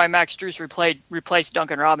reason why Max Strus replaced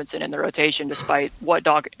Duncan Robinson in the rotation, despite what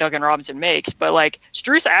Duncan Robinson makes. But, like,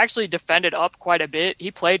 Strus actually defended up quite a bit.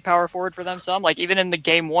 He played power forward for them some. Like, even in the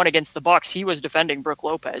game 1 against the Bucks, he was defending Brook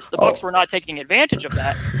Lopez. The Bucks were not taking advantage of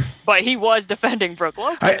that, but he was defending Brook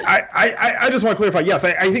Lopez. I just want to clarify. Yes,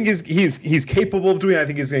 I think he's capable of doing it. I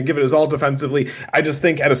think he's going to give it his all defensively. I just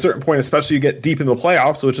think at a certain point, especially you get deep in the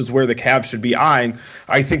playoffs, which is where the Cavs should be eyeing,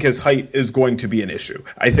 I think his height is going to be an issue.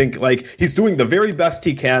 I think, like, he's doing the very best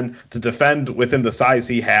he can to defend within the size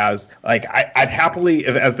he has. Like, I'd happily,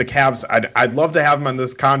 as the Cavs, I'd love to have him on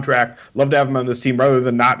this contract, love to have him on this team rather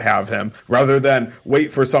than not have him, rather than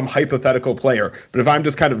wait for some hypothetical player. But if I'm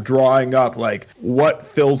just kind of drawing up, like, what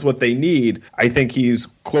fills what they need, I think he's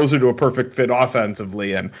closer to a perfect fit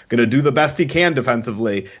offensively and going to do the best he can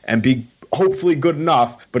defensively and be hopefully good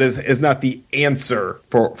enough, but is not the answer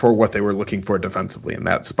for what they were looking for defensively in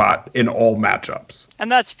that spot in all matchups. And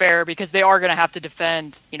that's fair, because they are going to have to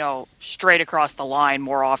defend, you know, straight across the line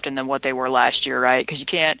more often than what they were last year, right? Because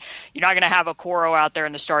you're not going to have a Coro out there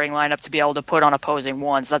in the starting lineup to be able to put on opposing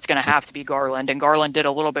ones. That's going to have to be Garland, and Garland did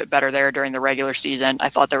a little bit better there during the regular season. I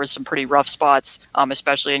thought there was some pretty rough spots,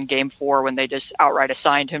 especially in Game 4 when they just outright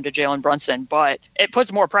assigned him to Jalen Brunson. But it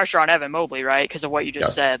puts more pressure on Evan Mobley, right? Because of what you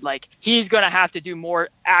just said. Like, he's going to have to do more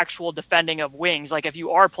actual defending of wings. Like, if you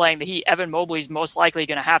are playing the Heat, Evan Mobley's most likely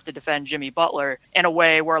going to have to defend Jimmy Butler in a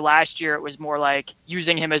way where last year it was more like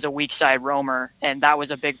using him as a weak side roamer, and that was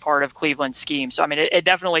a big part of Cleveland's scheme. So I mean, it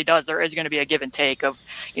definitely does. There is going to be a give and take of,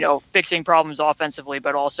 you know, fixing problems offensively,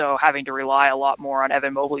 but also having to rely a lot more on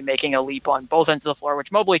Evan Mobley making a leap on both ends of the floor,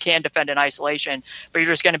 which Mobley can defend in isolation, but you're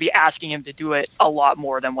just going to be asking him to do it a lot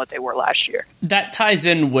more than what they were last year. That ties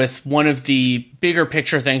in with one of the bigger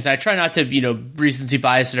picture things. I try not to, you know, recency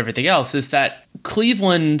bias and everything else, is that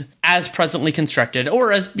Cleveland, as presently constructed,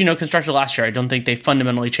 or as, you know, constructed last year, I don't think they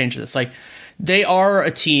fundamentally changed this. Like, they are a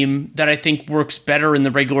team that I think works better in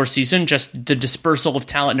the regular season, just the dispersal of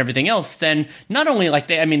talent and everything else, than not only like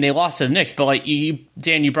they lost to the Knicks, but like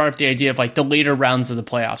Dan, you brought up the idea of like the later rounds of the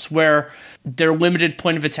playoffs, where their limited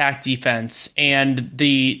point of attack defense, and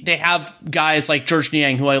they have guys like George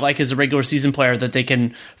Niang, who I like as a regular season player, that they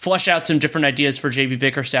can flesh out some different ideas for JB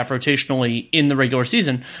Bickerstaff rotationally in the regular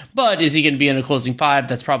season. But is he going to be in a closing five?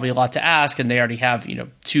 That's probably a lot to ask, and they already have,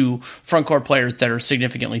 two front court players that are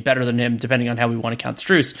significantly better than him, depending on how we want to count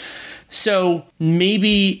Strus. So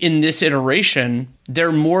maybe in this iteration,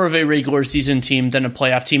 they're more of a regular season team than a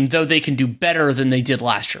playoff team, though they can do better than they did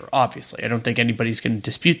last year, obviously. I don't think anybody's going to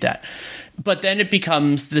dispute that. But then it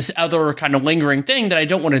becomes this other kind of lingering thing that I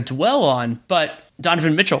don't want to dwell on, but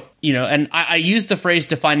Donovan Mitchell, and I use the phrase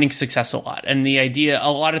defining success a lot. And the idea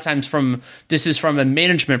a lot of times this is from a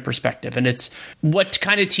management perspective. And it's what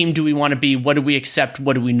kind of team do we want to be? What do we accept?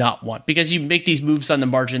 What do we not want? Because you make these moves on the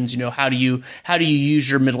margins, how do you use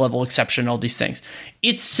your mid-level exception, all these things.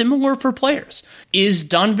 It's similar for players. Is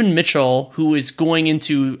Donovan Mitchell, who is going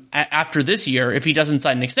into, after this year, if he doesn't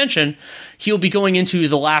sign an extension, he'll be going into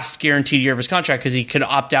the last guaranteed year of his contract because he could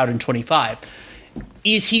opt out in 25.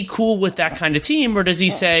 Is he cool with that kind of team, or does he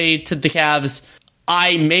say to the Cavs,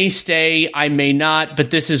 I may stay, I may not, but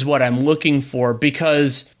this is what I'm looking for?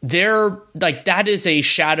 Because that is a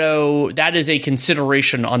shadow, that is a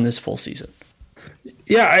consideration on this full season.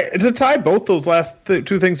 Yeah, to tie both those last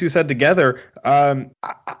two things you said together,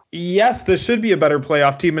 yes, this should be a better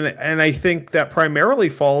playoff team, and I think that primarily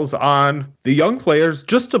falls on the young players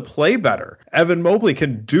just to play better. Evan Mobley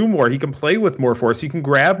can do more. He can play with more force. He can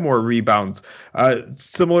grab more rebounds.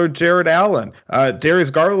 Similar to Jared Allen. Darius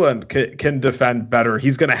Garland can defend better.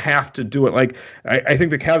 He's going to have to do it. I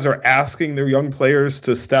think the Cavs are asking their young players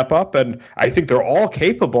to step up, and I think they're all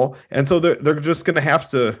capable, and so they're just going to have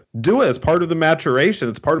to do it as part of the maturation.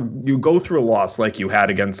 It's part of, you go through a loss like you had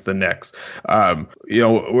against the Knicks,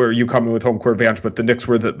 where you come in with home court advantage, but the Knicks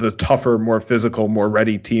were the tougher, more physical, more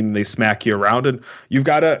ready team. They smack you around, and you've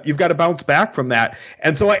got to bounce back from that.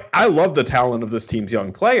 And so I love the talent of this team's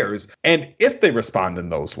young players, and if they respond in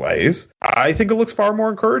those ways, I think it looks far more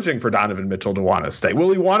encouraging for Donovan Mitchell to want to stay.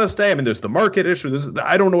 Will he want to stay? I mean, there's the market issue.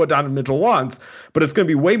 I don't know what Donovan Mitchell wants, but it's going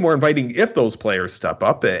to be way more inviting if those players step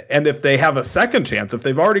up, and if they have a second chance, if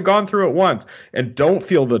they've already gone through it once and don't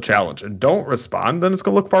feel the challenge and don't respond, then it's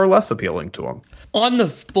going to look far less appealing to them. On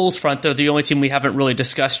the Bulls front, though, the only team we haven't really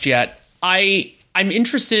discussed yet, I'm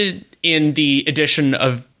interested in the addition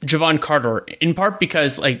of Javon Carter, in part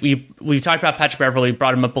because we talked about Patrick Beverley,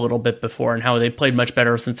 brought him up a little bit before, and how they played much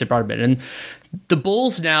better since they brought him in. And the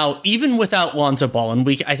Bulls now, even without Lonzo Ball,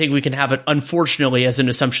 and I think we can have it, unfortunately, as an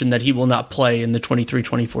assumption that he will not play in the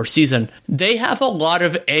 23-24 season, they have a lot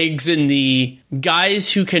of eggs in the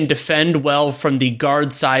guys who can defend well from the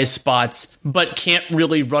guard size spots, but can't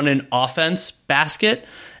really run an offense basket.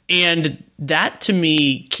 And that, to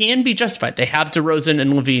me, can be justified. They have DeRozan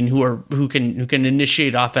and Levine who can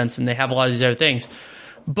initiate offense, and they have a lot of these other things.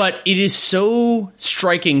 But it is so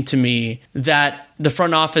striking to me that the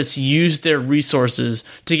front office used their resources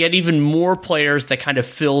to get even more players that kind of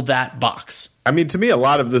fill that box. I mean, to me, a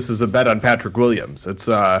lot of this is a bet on Patrick Williams. It's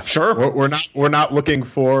sure we're not looking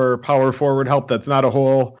for power forward help. That's not a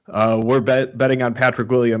hole. We're betting on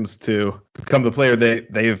Patrick Williams to become the player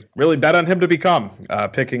they've really bet on him to become.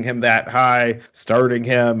 Picking him that high, starting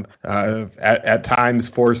him, at times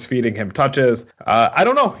force feeding him touches. I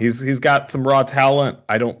don't know. He's got some raw talent.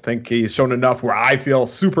 I don't think he's shown enough where I feel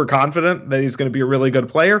super confident that he's going to be a really good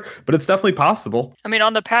player, but it's definitely possible. I mean,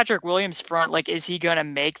 on the Patrick Williams front, is he going to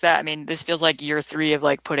make that? I mean, this feels like year 3 of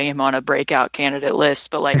putting him on a breakout candidate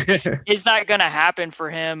list, but is that going to happen for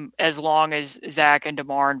him as long as Zach and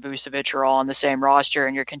DeMar and Vucevic are all on the same roster,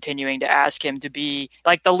 and you're continuing to ask him to be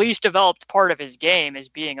the least developed part of his game is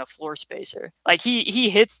being a floor spacer? He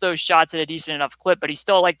hits those shots at a decent enough clip, but he's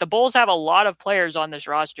still the Bulls have a lot of players on this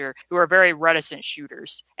roster who are very reticent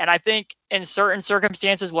shooters. And I think in certain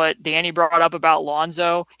circumstances, what Danny brought up about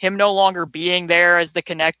Lonzo, him no longer being there as the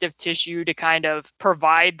connective tissue to kind of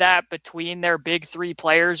provide that between their big 3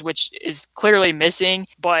 players, which is clearly missing,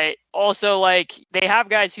 but also they have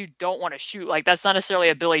guys who don't want to shoot. That's not necessarily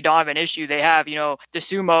a Billy Donovan issue. They have,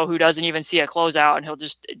 DeSumo, who doesn't even see a closeout and he'll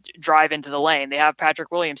just drive into the lane. They have Patrick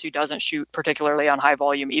Williams, who doesn't shoot particularly on high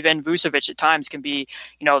volume. Even Vucevic at times can be,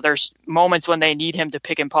 there's moments when they need him to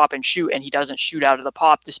pick and pop and shoot, and he doesn't shoot out of the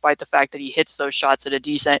pop, despite the fact that he hits those shots at a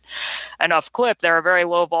decent enough clip. They're a very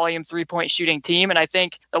low volume 3-point shooting team. And I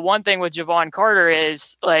think the one thing with Javon Carter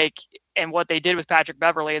is and what they did with Patrick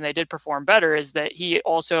Beverley, and they did perform better, is that he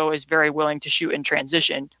also is very willing to shoot in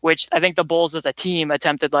transition, which I think the Bulls as a team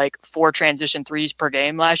attempted like 4 transition threes per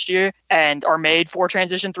game last year or made 4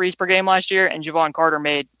 transition threes per game last year. And Javon Carter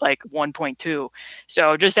made like 1.2.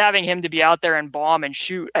 So just having him to be out there and bomb and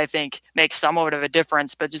shoot, I think makes somewhat of a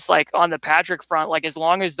difference. But just like on the Patrick front, like as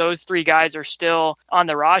long as those 3 guys are still on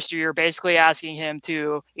the roster, you're basically asking him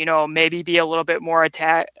to, maybe be a little bit more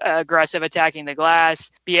aggressive attacking the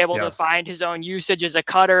glass, be able to find his own usage as a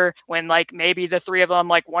cutter when like maybe the 3 of them,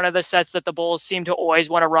 like one of the sets that the Bulls seem to always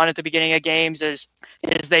want to run at the beginning of games is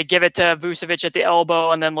they give it to Vucevic at the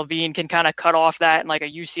elbow, and then LaVine can kind of cut off that in like a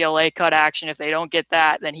UCLA cut action. If they don't get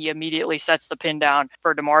that, then he immediately sets the pin down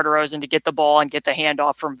for DeMar DeRozan to get the ball and get the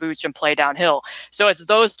handoff from Vooch and play downhill. So it's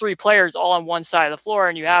those 3 players all on one side of the floor,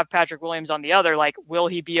 and you have Patrick Williams on the other. Like, will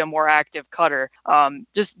he be a more active cutter?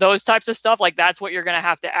 Just those types of stuff. Like, that's what you're going to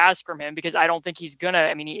have to ask from him, because I don't think he's going to,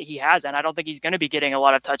 I mean, he hasn't. I don't think he's going to be getting a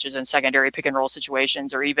lot of touches in secondary pick and roll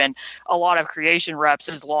situations or even a lot of creation reps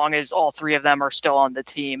as long as all 3 of them are still on the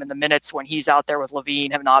team. And the minutes when he's out there with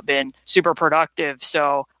LaVine have not been super productive.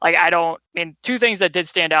 So, like, 2 things that did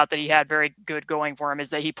stand out that he had very good going for him is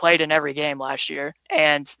that he played in every game last year.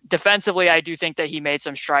 And defensively, I do think that he made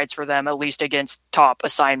some strides for them, at least against top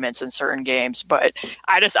assignments in certain games. But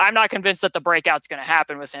I'm not convinced that the breakout's going to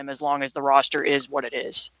happen with him as long as the roster is what it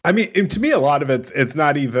is. I mean, to me, a lot of it's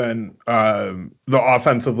not even the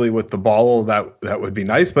offensively with the ball that would be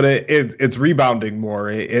nice, but it's rebounding more.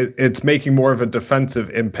 It's making more of a defensive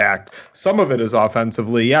impact. Some of it is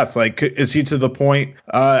offensively, yes. Like, is he to the point?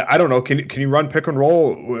 I don't know. Can you run pick and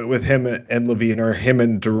roll with him and LaVine or him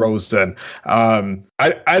and DeRozan?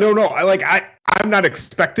 I don't know. I'm not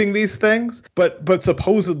expecting these things, but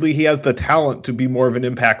supposedly he has the talent to be more of an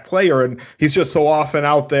impact player, and he's just so often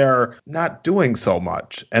out there not doing so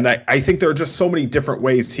much. And I think there are just so many different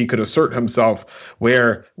ways he could assert himself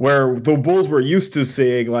where the Bulls were used to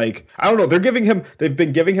seeing, like, I don't know, they've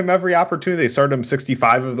been giving him every opportunity. They started him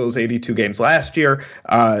 65 of those 82 games last year.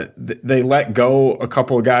 They let go a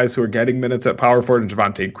couple of guys who are getting minutes at power forward, and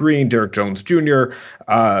Javonte Green, Derek Jones Jr.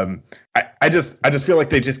 I just feel like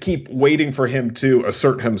they just keep waiting for him to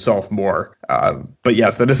assert himself more. But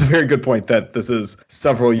yes, that is a very good point that this is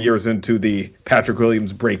several years into the Patrick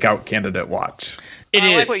Williams breakout candidate watch.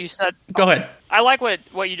 I like what you said. Go ahead. I like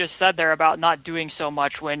what you just said there about not doing so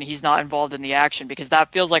much when he's not involved in the action, because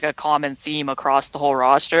that feels like a common theme across the whole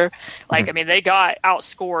roster. Like, I mean, they got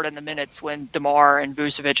outscored in the minutes when DeMar and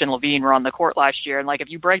Vucevic and LaVine were on the court last year. And like, if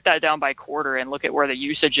you break that down by quarter and look at where the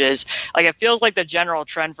usage is, like, it feels like the general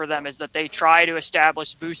trend for them is that they try to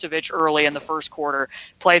establish Vucevic early in the first quarter,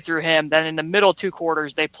 play through him. Then in the middle 2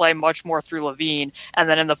 quarters, they play much more through LaVine. And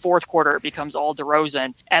then in the fourth quarter, it becomes all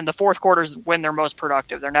DeRozan. And the fourth quarter is when they're most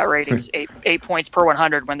productive. Their net rating is 8 points per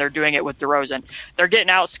 100 when they're doing it with DeRozan. They're getting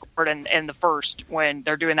outscored in the first when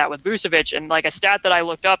they're doing that with Vucevic. And like a stat that I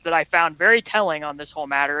looked up that I found very telling on this whole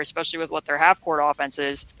matter, especially with what their half-court offense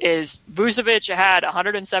is Vucevic had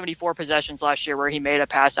 174 possessions last year where he made a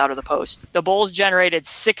pass out of the post. The Bulls generated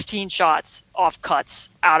 16 shots off cuts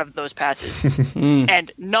out of those passes.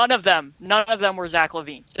 And none of them were Zach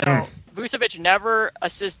LaVine. So Vucevic never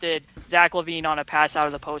assisted Zach LaVine on a pass out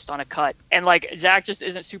of the post on a cut. And like, Zach just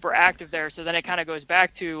isn't super active there. So then it kind of goes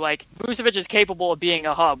back to, like, Vucevic is capable of being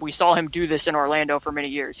a hub. We saw him do this in Orlando for many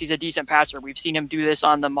years. He's a decent passer. We've seen him do this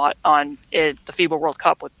on the FIBA World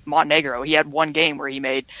Cup with Montenegro. He had 1 game where he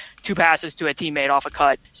made 2 passes to a teammate off a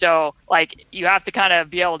cut. So like, you have to kind of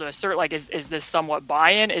be able to assert, like, is this somewhat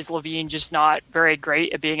buy-in? Is LaVine just not very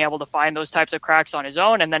great at being able to find those types of cracks on his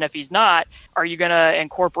own? And then if he's not, are you going to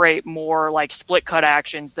incorporate more like split cut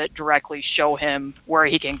actions that directly show him where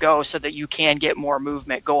he can go so that you can get more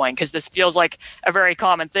movement going? Because this feels like a very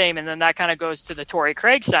common theme. And then that kind of goes to the Torrey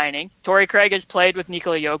Craig signing. Torrey Craig has played with with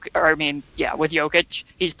Jokic.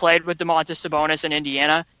 He's played with Domantas Sabonis in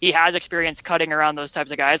Indiana. He has experience cutting around those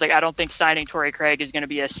types of guys. Like, I don't think signing Torrey Craig is going to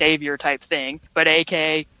be a savior type thing, but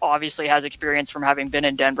AK obviously has experience from having been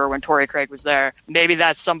in Denver when Torrey Craig was there. Maybe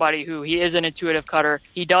that's somebody who, he is an intuitive cutter.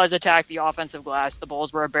 He does attack the offensive glass. The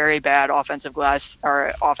Bulls were a very bad offensive glass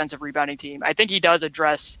or offensive rebounding team. I think he does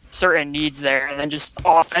address certain needs there, and then just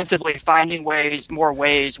offensively finding more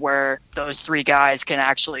ways where those 3 guys can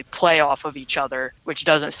actually play off of each other, which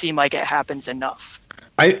doesn't seem like it happens enough.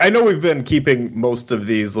 I know we've been keeping most of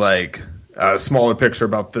these like smaller picture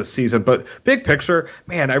about this season, but big picture,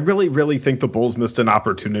 man, I really, really think the Bulls missed an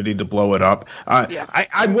opportunity to blow it up.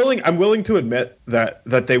 I'm willing to admit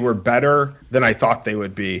that they were better than I thought they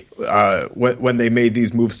would be when they made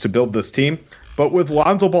these moves to build this team. But with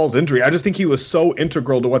Lonzo Ball's injury, I just think he was so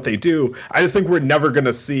integral to what they do. I just think we're never going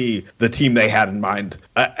to see the team they had in mind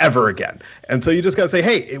ever again. And so you just got to say,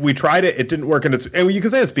 hey, we tried it. It didn't work. And you can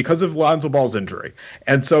say it's because of Lonzo Ball's injury.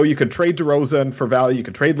 And so you could trade DeRozan for value. You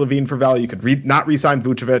could trade Levine for value. You could not re-sign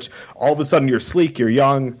Vucevic. All of a sudden, you're sleek. You're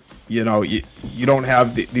young. You don't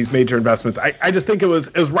have these major investments. I just think it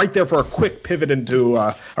was right there for a quick pivot into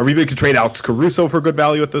a rebuild. Could trade Alex Caruso for good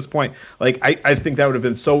value at this point. Like I think that would have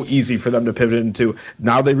been so easy for them to pivot into.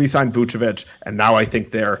 Now they re-signed Vucevic, and now I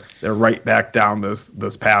think they're right back down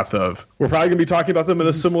this path of we're probably going to be talking about them in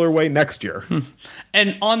a similar way next year.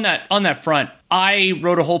 And on that front, I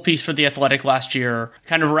wrote a whole piece for The Athletic last year,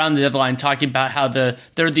 kind of around the deadline, talking about how there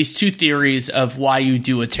are these two theories of why you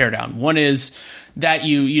do a teardown. One is that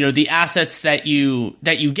the assets that you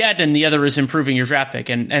get, and the other is improving your draft pick.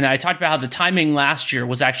 And I talked about how the timing last year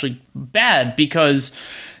was actually bad because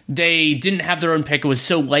they didn't have their own pick. It was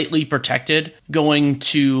so lightly protected going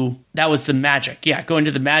to the Magic. Yeah, going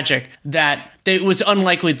to the Magic, that it was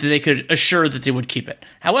unlikely that they could assure that they would keep it.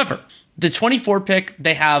 However, the 24 pick,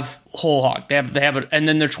 they have whole hog. They have it, and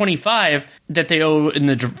then their 25 that they owe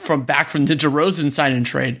from the DeRozan sign and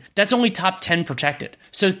trade. That's only top 10 protected.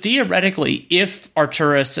 So theoretically, if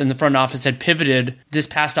Arturis and the front office had pivoted this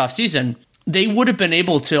past off season, they would have been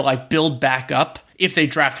able to build back up if they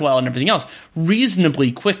draft well and everything else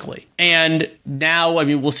reasonably quickly. And now,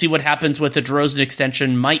 we'll see what happens with the DeRozan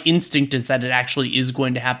extension. My instinct is that it actually is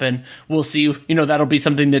going to happen. We'll see. That'll be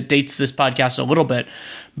something that dates this podcast a little bit.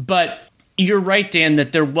 But you're right, Dan,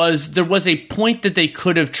 that there was a point that they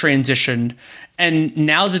could have transitioned, and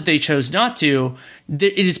now that they chose not to,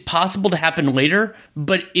 it is possible to happen later,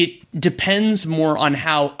 but it depends more on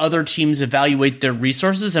how other teams evaluate their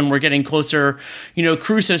resources, and we're getting closer.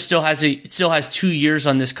 Caruso still has 2 years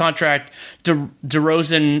on this contract.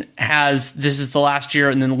 DeRozan this is the last year,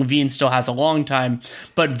 and then Levine still has a long time.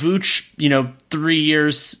 But Vooch, 3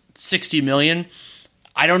 years, $60 million.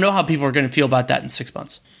 I don't know how people are going to feel about that in 6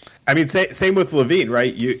 months. Same with Levine,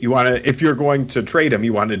 right? You want to, if you're going to trade him,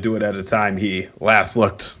 you want to do it at a time he last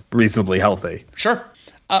looked reasonably healthy. Sure.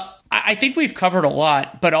 I think we've covered a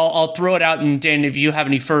lot, but I'll throw it out, and Dan, if you have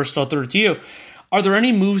any first, I'll throw it to you. Are there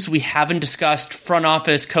any moves we haven't discussed, front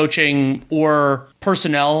office, coaching, or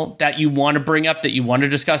personnel, that you want to bring up, that you want to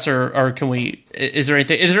discuss, or can we? Is there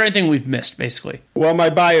anything we've missed, basically? Well, my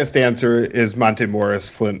biased answer is Monte Morris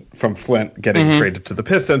from Flint getting traded to the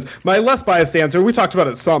Pistons. My less biased answer, we talked about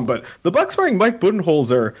it some, but the Bucks hiring Mike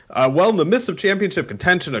Budenholzer, in the midst of championship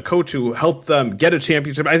contention, a coach who helped them get a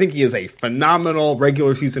championship. I think he is a phenomenal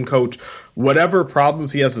regular season coach. Whatever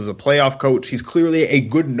problems he has as a playoff coach, he's clearly a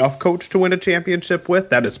good enough coach to win a championship with.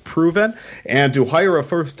 That is proven. And to hire a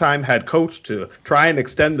first-time head coach to try and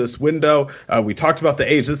extend this window, we talked about the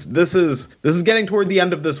age. This is getting toward the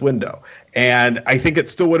end of this window. And I think it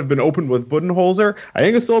still would have been open with Budenholzer. I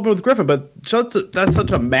think it's still open with Griffin, but that's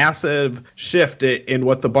such a massive shift in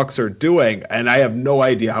what the Bucks are doing, and I have no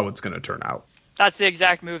idea how it's going to turn out. That's the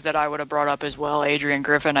exact move that I would have brought up as well. Adrian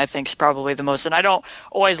Griffin, I think, is probably the most. And I don't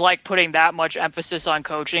always like putting that much emphasis on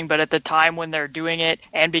coaching, but at the time when they're doing it,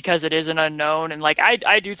 and because it is an unknown, and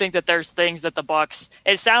I do think that there's things that the Bucks.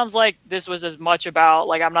 It sounds like this was as much about,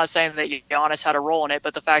 I'm not saying that Giannis had a role in it,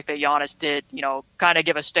 but the fact that Giannis did, kind of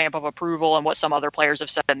give a stamp of approval, and what some other players have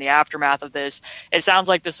said in the aftermath of this. It sounds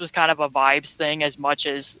like this was kind of a vibes thing as much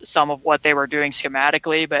as some of what they were doing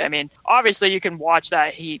schematically. But obviously you can watch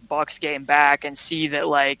that Heat Bucks game back and see that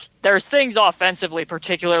there's things offensively,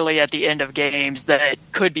 particularly at the end of games, that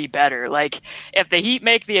could be better. If the Heat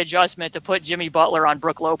make the adjustment to put Jimmy Butler on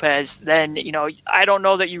Brook Lopez, then I don't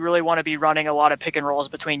know that you really want to be running a lot of pick and rolls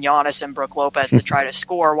between Giannis and Brook Lopez to try to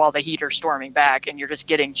score while the Heat are storming back, and you're just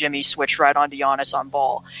getting Jimmy switched right onto Giannis on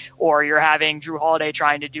ball, or you're having Drew Holiday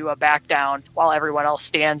trying to do a back down while everyone else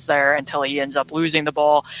stands there until he ends up losing the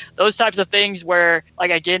ball. Those types of things where,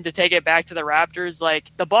 again, to take it back to the Raptors,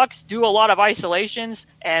 the Bucks do a lot of isolations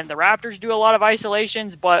and the Raptors do a lot of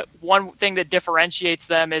isolations, but one thing that differentiates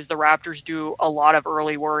them is the Raptors do a lot of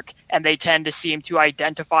early work, and they tend to seem to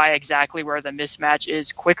identify exactly where the mismatch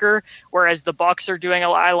is quicker, whereas the Bucks are doing a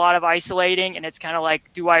lot of isolating, and it's kind of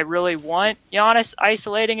do I really want Giannis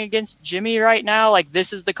isolating against Jimmy right now?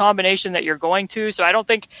 This is the combination that you're going to. So I don't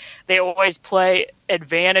think they always play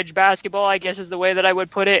advantage basketball, I guess is the way that I would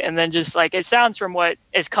put it. And then just it sounds from what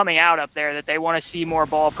is coming out up there that they want to see more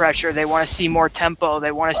ball pressure, they want to see more tempo,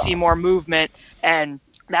 they want to see more movement, and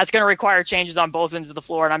That's going to require changes on both ends of the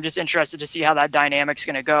floor, and I'm just interested to see how that dynamic's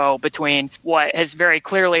going to go between what has very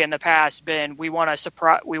clearly in the past been we want to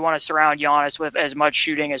surround Giannis with as much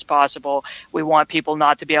shooting as possible. We want people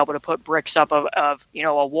not to be able to put bricks up of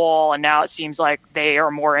a wall, and now it seems like they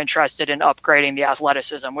are more interested in upgrading the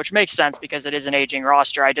athleticism, which makes sense because it is an aging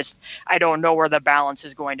roster. I don't know where the balance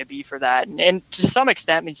is going to be for that, and to some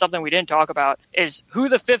extent, I mean, something we didn't talk about is who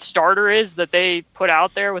the fifth starter is that they put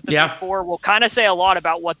out there with the big four will kind of say a lot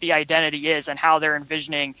about what the identity is and how they're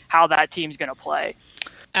envisioning how that team's going to play.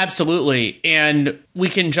 Absolutely. And we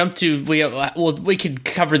can jump to, we could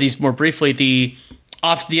cover these more briefly, the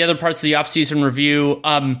other parts of the offseason review.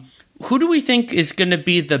 Who do we think is going to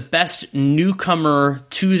be the best newcomer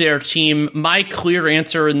to their team? My clear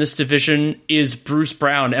answer in this division is Bruce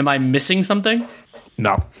Brown. Am I missing something?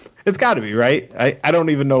 No. It's got to be, right? I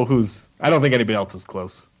don't even know I don't think anybody else is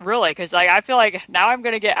close. Really? Because I feel like now I'm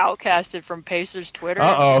going to get outcasted from Pacers Twitter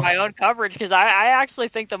and my own coverage because I actually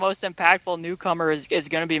think the most impactful newcomer is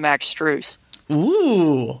going to be Max Strus.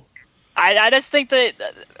 Ooh. I just think that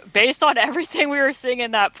based on everything we were seeing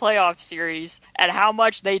in that playoff series and how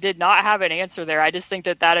much they did not have an answer there, I just think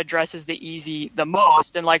that addresses the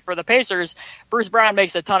most. And like for the Pacers, Bruce Brown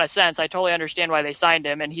makes a ton of sense. I totally understand why they signed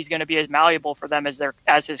him, and he's going to be as malleable for them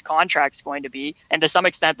as his contract's going to be. And to some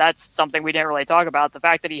extent, that's something we didn't really talk about. The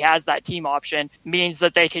fact that he has that team option means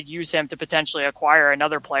that they could use him to potentially acquire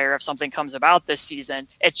another player if something comes about this season.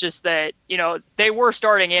 It's just that, they were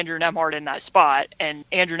starting Andrew Nembhard in that spot, and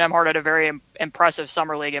Andrew Nembhard had a very impressive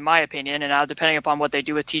summer league, in my opinion. And now, depending upon what they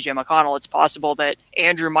do with TJ McConnell, it's possible that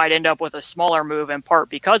Andrew might end up with a smaller move in part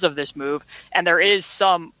because of this move. And there is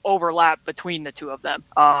some overlap between the two of them.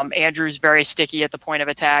 Andrew's very sticky at the point of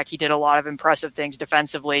attack. He did a lot of impressive things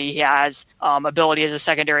defensively. He has ability as a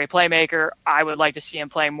secondary playmaker. I would like to see him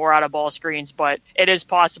playing more out of ball screens, but it is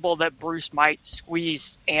possible that Bruce might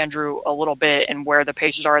squeeze Andrew a little bit. And where the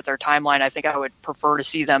Pacers are at their timeline, I think I would prefer to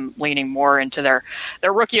see them leaning more into their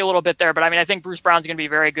rookie a little bit there. But I mean, I think Bruce Brown's going to be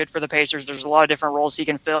very good for the Pacers. There's a lot of different roles he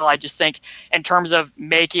can fill. I just think in terms of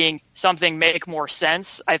making something make more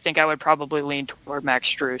sense, I think I would probably lean toward Max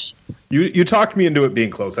Strus. You talked me into it being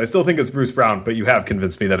close. I still think it's Bruce Brown, but you have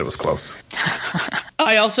convinced me that it was close.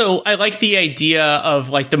 I like the idea of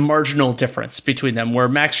like the marginal difference between them, where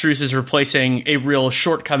Max Strus is replacing a real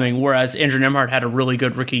shortcoming, whereas Andrew Nembhard had a really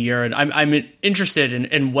good rookie year, and I'm interested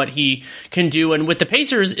in what he can do. And with the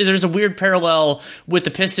Pacers, there's a weird parallel with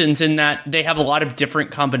the Pistons in that they have a lot of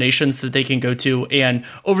different combinations that they can go to, and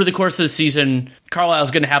over the course of the season,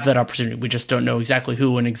 Carlisle's going to have that opportunity. We just don't know exactly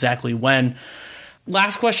who and exactly when.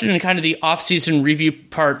 Last question in kind of the off-season review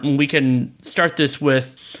part, and we can start this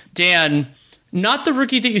with Dan. Not the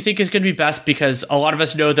rookie that you think is going to be best, because a lot of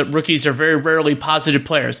us know that rookies are very rarely positive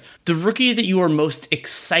players. The rookie that you are most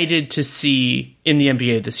excited to see in the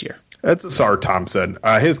NBA this year. That's Asar Thompson.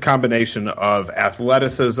 His combination of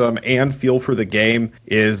athleticism and feel for the game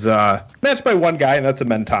is matched by one guy, and that's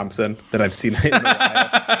Amen Thompson that I've seen in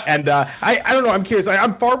And I don't know. I'm curious.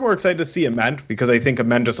 I'm far more excited to see Amen because I think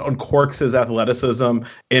Amen just uncorks his athleticism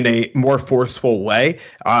in a more forceful way.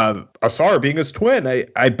 Asar, being his twin,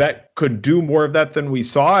 I bet could do more of that than we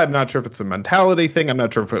saw. I'm not sure if it's a mentality thing. I'm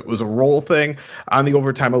not sure if it was a role thing on the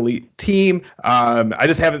Overtime Elite team. I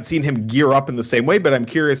just haven't seen him gear up in the same way, but I'm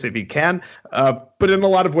curious if he can. But in a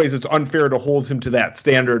lot of ways, it's unfair to hold him to that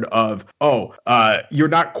standard of, you're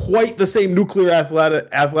not quite the same nuclear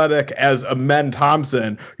athletic as Amen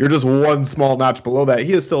Thompson. You're just one small notch below that.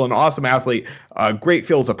 He is still an awesome athlete. Great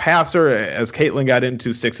feel as a passer, as Caitlin got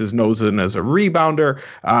into, sticks his nose in as a rebounder.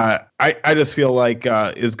 I just feel like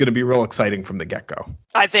is going to be real exciting from the get-go.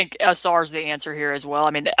 I think SR's the answer here as well.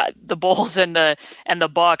 I mean, the Bulls and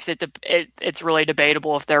the Bucks, it's really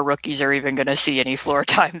debatable if their rookies are even going to see any floor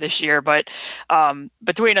time this year. But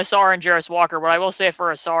between Asar and Jarris Walker, what I will say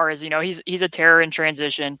for Asar is, he's a terror in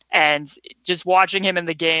transition, and just watching him in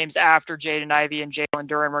the games after Jaden Ivey and Jalen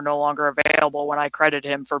Duren were no longer available, when I credit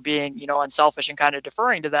him for being, unselfish and kind of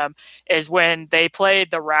deferring to them, is when they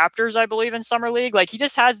played the Raptors, I believe, in Summer League. Like, he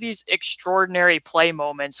just has these extraordinary play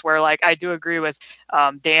moments where, like, I do agree with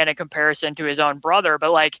Dan in comparison to his own brother,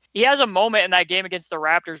 but like, he has a moment in that game against the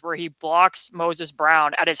Raptors where he blocks Moses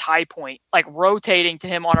Brown at his high point, like rotating to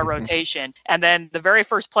him on a rotation. happen. And then the very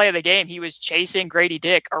first play of the game, he was chasing Grady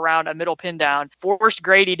Dick around a middle pin down, forced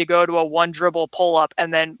Grady to go to a one dribble pull up,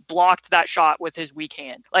 and then blocked that shot with his weak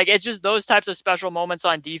hand. Like, it's just those types of special moments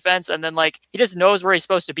on defense. And then, like, he just knows where he's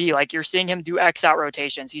supposed to be. Like, you're seeing him do X out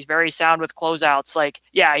rotations. He's very sound with closeouts. Like,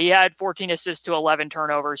 yeah, he had 14 assists to 11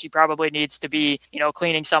 turnovers. He probably needs to be,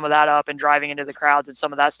 cleaning some of that up and driving into the crowds, and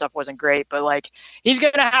some of that stuff wasn't great. But, like, he's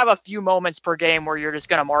going to have a few moments per game where you're just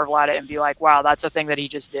going to marvel at it and be like, wow, that's a thing that he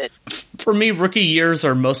just did. For me, rookie years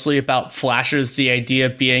are mostly about flashes, the idea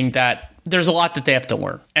being that there's a lot that they have to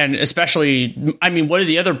learn. And especially, one of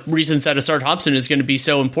the other reasons that Asar Thompson is going to be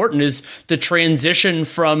so important is the transition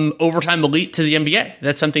from overtime elite to the NBA.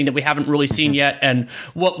 That's something that we haven't really seen yet. And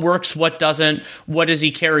what works, what doesn't, what does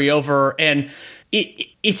he carry over? And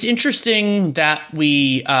it's interesting that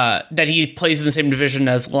that he plays in the same division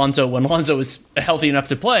as Lonzo when Lonzo is healthy enough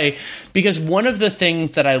to play, because one of the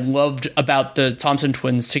things that I loved about the Thompson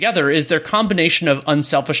twins together is their combination of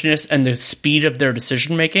unselfishness and the speed of their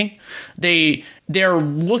decision making. They're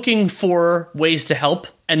looking for ways to help,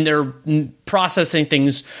 and they're processing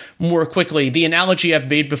things more quickly. The analogy I've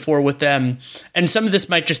made before with them, and some of this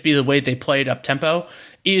might just be the way they played up tempo,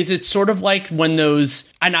 is it's sort of like when those,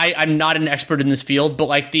 and I'm not an expert in this field, but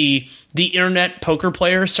like the internet poker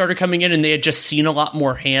players started coming in and they had just seen a lot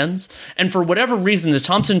more hands. And for whatever reason, the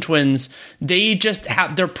Thompson twins, they just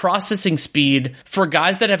have their processing speed for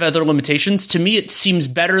guys that have other limitations. To me, it seems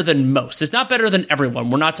better than most. It's not better than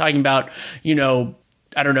everyone. We're not talking about,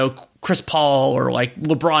 I don't know, Chris Paul or like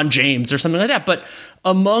LeBron James or something like that. But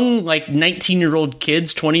among like 19-year-old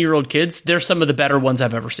kids, 20-year-old kids, they're some of the better ones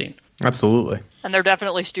I've ever seen. Absolutely. And they're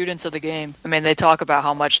definitely students of the game. I mean, they talk about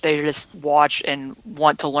how much they just watch and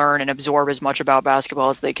want to learn and absorb as much about basketball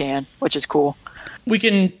as they can, which is cool. We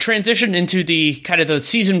can transition into the kind of the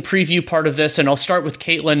season preview part of this, and I'll start with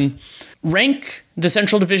Caitlin. Rank the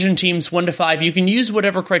Central Division teams 1 to 5. You can use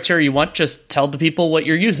whatever criteria you want. Just tell the people what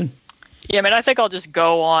you're using. Yeah, I mean, I think I'll just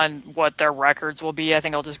go on what their records will be. I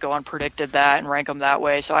think I'll just go on predicted that and rank them that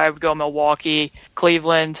way. So I would go Milwaukee,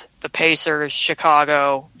 Cleveland, the Pacers,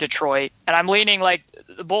 Chicago, Detroit. And I'm leaning like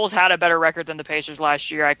the Bulls had a better record than the Pacers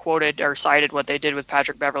last year. I quoted or cited what they did with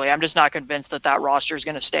Patrick Beverley. I'm just not convinced that roster is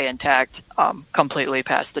going to stay intact completely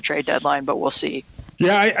past the trade deadline, but we'll see.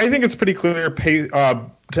 Yeah, I think it's pretty clear to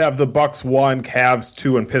have the Bucks 1, Cavs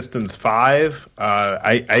 2, and Pistons 5.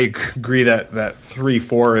 I agree that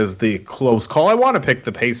 3-4 is the close call. I want to pick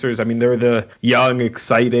the Pacers. I mean, they're the young,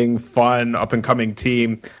 exciting, fun, up-and-coming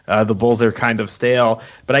team. The Bulls are kind of stale.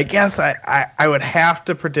 But I guess I would have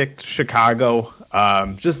to predict Chicago.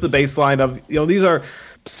 Just the baseline of, these are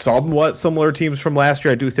somewhat similar teams from last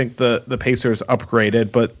year. I do think the Pacers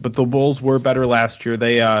upgraded, but the Bulls were better last year.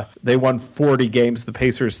 They won 40 games, the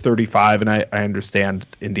Pacers 35, and I understand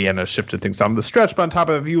Indiana shifted things down the stretch. But on top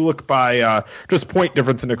of it, if you look by just point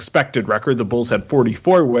difference and expected record, the Bulls had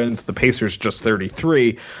 44 wins, the Pacers just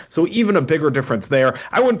 33. So even a bigger difference there.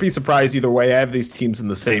 I wouldn't be surprised either way. I have these teams in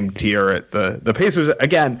the same tier. At the Pacers,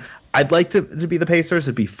 again, I'd like to be the Pacers.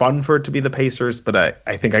 It'd be fun for it to be the Pacers, but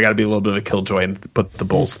I think I got to be a little bit of a killjoy and put the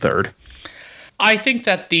Bulls third. I think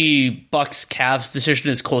that the Bucks-Cavs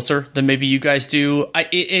decision is closer than maybe you guys do,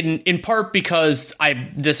 in part because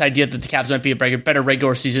this idea that the Cavs might be a better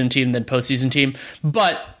regular season team than postseason team,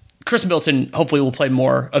 but Chris Middleton hopefully will play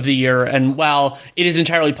more of the year, and while it is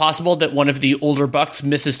entirely possible that one of the older Bucks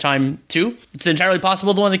misses time too, it's entirely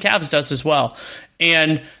possible the one the Cavs does as well.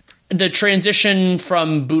 And the transition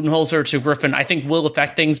from Budenholzer to Griffin, I think, will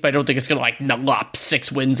affect things, but I don't think it's going to lop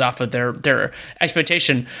 6 wins off of their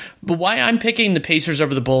expectation. But why I'm picking the Pacers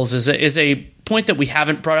over the Bulls is a point that we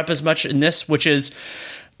haven't brought up as much in this, which is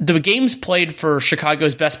the games played for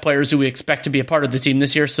Chicago's best players who we expect to be a part of the team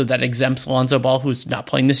this year, so that exempts Lonzo Ball, who's not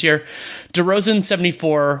playing this year. DeRozan,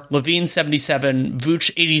 74, Levine, 77, Vooch,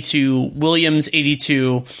 82, Williams,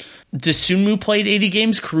 82, Dosunmu played 80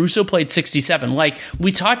 games. Caruso played 67.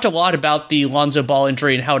 We talked a lot about the Lonzo Ball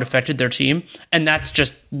injury and how it affected their team, and that's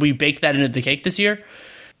just, we baked that into the cake this year.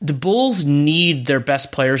 The Bulls need their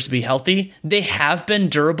best players to be healthy. They have been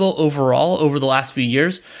durable overall over the last few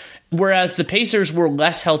years, whereas the Pacers were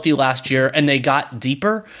less healthy last year and they got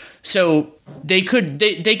deeper. So they can,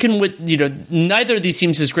 neither of these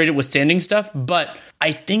teams is great at withstanding stuff, but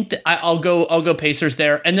I think that I'll go Pacers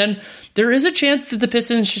there. And then there is a chance that the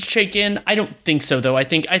Pistons should shake in. I don't think so, though. I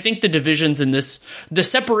think the divisions in this, the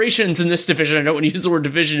separations in this division, I don't want to use the word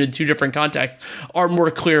division in two different contexts, are more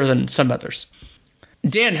clear than some others.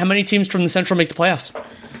 Dan, how many teams from the Central make the playoffs?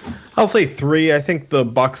 I'll say 3. I think the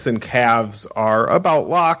Bucks and Cavs are about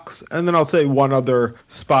locks. And then I'll say one other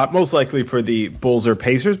spot, most likely for the Bulls or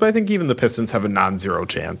Pacers, but I think even the Pistons have a non-zero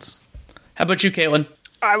chance. How about you, Caitlin?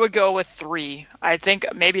 I would go with 3. I think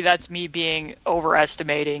maybe that's me being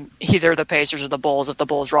overestimating either the Pacers or the Bulls if the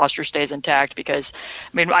Bulls roster stays intact, because,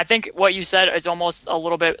 I mean, I think what you said is almost a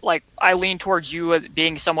little bit like I lean towards you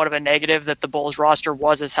being somewhat of a negative that the Bulls roster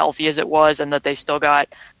was as healthy as it was and that they still got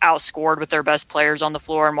outscored with their best players on the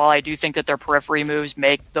floor. And while I do think that their periphery moves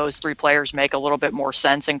make those 3 players make a little bit more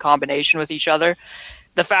sense in combination with each other,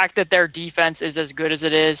 the fact that their defense is as good as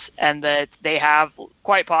it is and that they have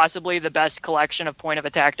quite possibly the best collection of point of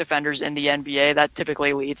attack defenders in the NBA, that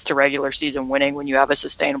typically leads to regular season winning when you have a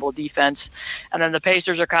sustainable defense. And then the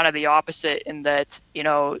Pacers are kind of the opposite in that, you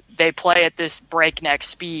know, they play at this breakneck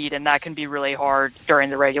speed, and that can be really hard during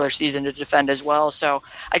the regular season to defend as well. So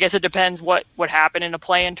I guess it depends what would happen in a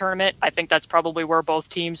play-in tournament. I think that's probably where both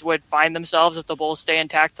teams would find themselves if the Bulls stay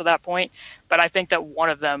intact to that point. But I think that one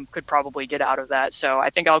of them could probably get out of that. So I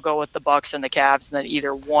think I'll go with the Bucks and the Cavs, and then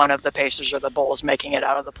either one of the Pacers or the Bulls making it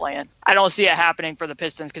out of the play-in. I don't see it happening for the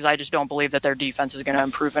Pistons because I just don't bbelieve that their defense is going to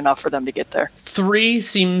improve enough for them to get there. 3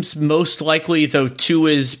 seems most likely, though 2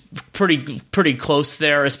 is pretty close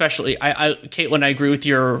there. Especially, Caitlin, I agree with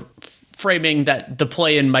your framing that the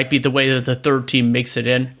play-in might be the way that the third team makes it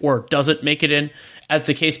in or doesn't make it in, as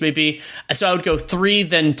the case may be. So I would go 3,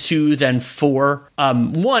 then 2, then 4.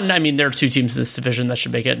 1, I mean, there are 2 teams in this division that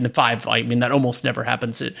should make it. And the 5, I mean, that almost never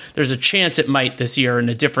happens. There's a chance it might this year in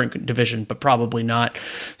a different division, but probably not.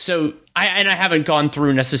 So I haven't gone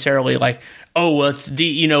through necessarily like,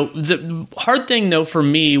 the hard thing though for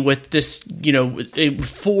me with this,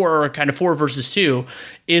 4 versus 2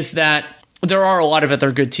 is that there are a lot of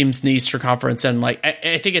other good teams in the Eastern Conference. And like,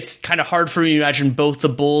 I think it's kind of hard for me to imagine both the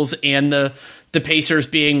Bulls and the Pacers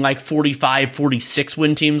being like 45, 46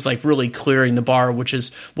 win teams, like really clearing the bar, which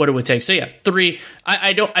is what it would take. So yeah, 3.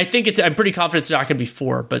 I'm pretty confident it's not going to be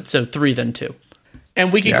 4, but so 3 then 2.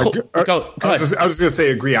 And we can go ahead. I was going to say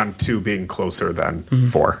agree on 2 being closer than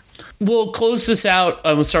 4. We'll close this out.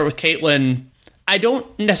 We'll start with Caitlin. I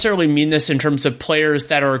don't necessarily mean this in terms of players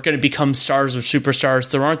that are going to become stars or superstars.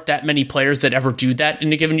 There aren't that many players that ever do that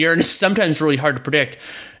in a given year, and it's sometimes really hard to predict.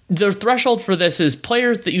 The threshold for this is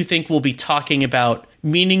players that you think will be talking about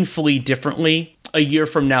meaningfully differently a year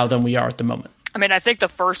from now than we are at the moment. I mean, I think the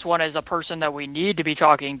first one is a person that we need to be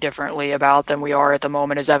talking differently about than we are at the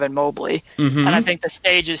moment is Evan Mobley. Mm-hmm. And I think the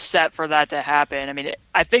stage is set for that to happen. I mean,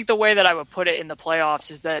 I think the way that I would put it in the playoffs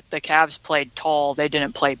is that the Cavs played tall. They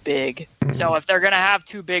didn't play big. So if they're going to have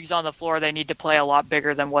 2 bigs on the floor, they need to play a lot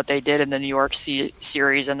bigger than what they did in the New York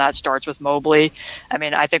series, and that starts with Mobley. I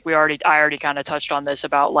mean, I think I already kind of touched on this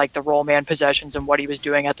about like the roll man possessions and what he was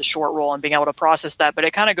doing at the short roll and being able to process that, but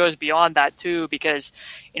it kind of goes beyond that too, because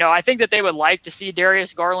I think that they would like to see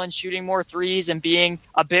Darius Garland shooting more threes and being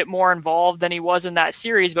a bit more involved than he was in that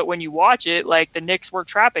series. But when you watch it, like the Knicks were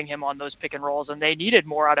trapping him on those pick and rolls, and they needed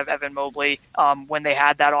more out of Evan Mobley when they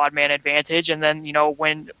had that odd man advantage. And then,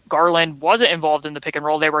 when Garland wasn't involved in the pick and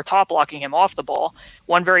roll, they were top blocking him off the ball.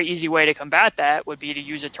 One very easy way to combat that would be to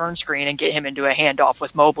use a turn screen and get him into a handoff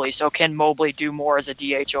with Mobley. So can Mobley do more as a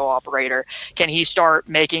DHO operator? Can he start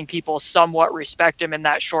making people somewhat respect him in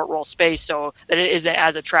that short roll space so that it isn't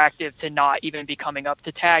as attractive to not even be coming up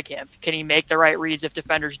to tag him? Can he make the right reads if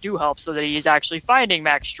defenders do help so that he's actually finding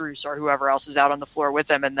Max Strus or whoever else is out on the floor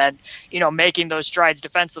with him, and then, making those strides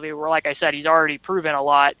defensively where, like I said, he's already proven a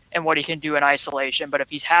lot and what he can do in isolation. But if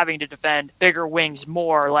he's having to defend bigger wings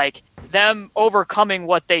more, like them overcoming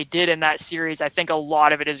what they did in that series, I think a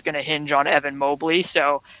lot of it is going to hinge on Evan Mobley.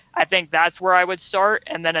 So I think that's where I would start.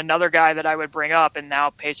 And then another guy that I would bring up, and now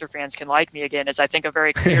Pacer fans can like me again, is I think a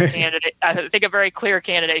very clear candidate. I think a very clear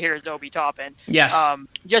candidate here is Obi Toppin. Yes.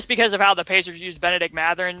 Just because of how the Pacers used Benedict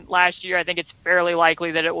Mathurin last year, I think it's fairly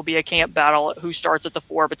likely that it will be a camp battle who starts at the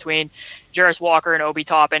 4 between Jarris Walker and Obi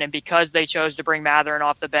Toppin. And because they chose to bring Mathurin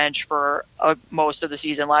off the bench for most of the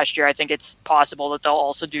season last year, I think it's possible that they'll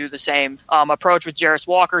also do the same approach with Jarris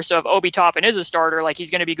Walker. So if Obi Toppin is a starter, like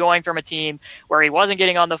he's going to be going from a team where he wasn't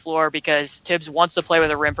getting on the floor because Tibbs wants to play with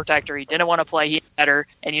a rim protector. He didn't want to play. He better.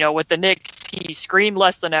 And, with the Knicks, he screened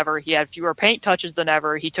less than ever. He had fewer paint touches than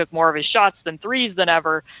ever. He took more of his shots than threes than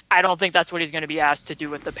ever. I don't think that's what he's going to be asked to do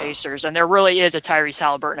with the Pacers. And there really is a Tyrese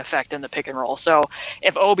Halliburton effect in the pick and roll. So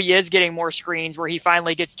if Obi is getting more screens where he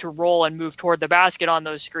finally gets to roll and move toward the basket on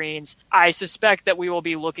those screens, I suspect that we will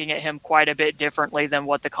be looking at him quite a bit differently than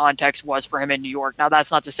what the context was for him in New York. Now,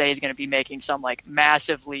 that's not to say he's going to be making some like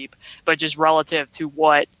massive leap, but just relative to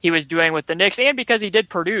what he was doing with the Knicks, and because he did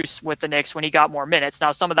produce with the Knicks when he got more minutes.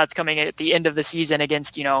 Now, some of that's coming at the end of the season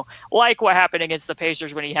against, like what happened against the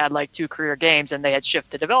Pacers when he had like 2 career games and they had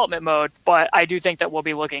shifted to development mode. But I do think that we'll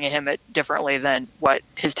be looking at him differently than what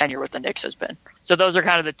his tenure with the Knicks has been. So those are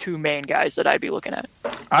kind of the 2 main guys that I'd be looking at.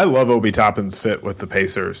 I love Obi Toppin's fit with the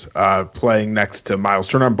Pacers, playing next to Miles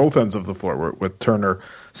Turner on both ends of the floor, with Turner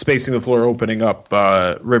spacing the floor, opening up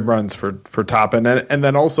rim runs for Toppin, and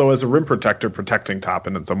then also as a rim protector, protecting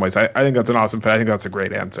Toppin in some ways. I think that's an awesome fit. I think that's a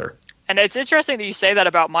great answer. And it's interesting that you say that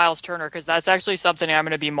about Miles Turner, because that's actually something I'm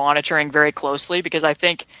going to be monitoring very closely, because I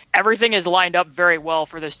think everything is lined up very well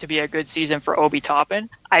for this to be a good season for Obi Toppin.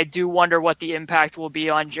 I do wonder what the impact will be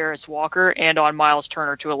on Jarris Walker and on Miles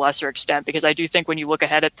Turner to a lesser extent, because I do think when you look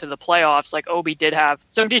ahead to the playoffs, like Obi did have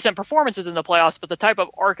some decent performances in the playoffs, but the type of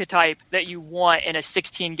archetype that you want in a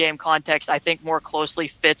 16-game context, I think more closely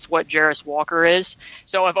fits what Jarris Walker is.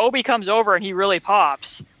 So if Obi comes over and he really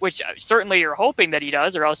pops, which certainly you're hoping that he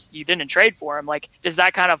does, or else you didn't trade for him, like, does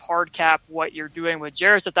that kind of hard cap what you're doing with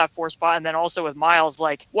Jarris at that 4 spot? And then also with Miles,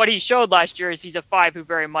 like, what he showed last year is he's a 5 who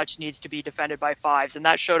very much needs to be defended by 5s, and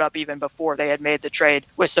that showed up even before they had made the trade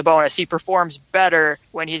with Sabonis. He performs better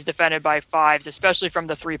when he's defended by 5s, especially from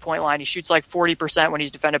the 3-point line. He shoots like 40% when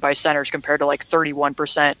he's defended by centers compared to like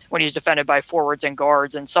 31% when he's defended by forwards and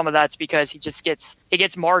guards, and some of that's because he gets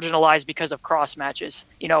marginalized because of cross matches.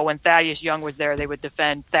 You know, when Thaddeus Young was there, they would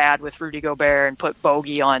defend Thad with Rudy Gobert and put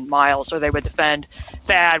Bogey on Miles, or they would defend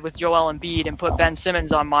Thad with Joel Embiid and put Ben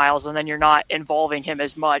Simmons on Miles, and then you're not involving him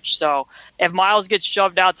as much. So if Miles gets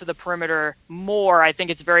shoved out to the perimeter more, I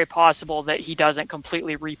think it's very possible that he doesn't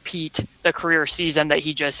completely repeat the career season that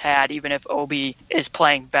he just had, even if Obi is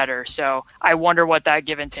playing better. So I wonder what that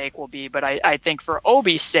give and take will be, but I think for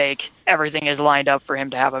Obi's sake, everything is lined up for him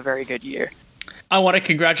to have a very good year. I want to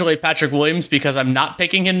congratulate Patrick Williams because I'm not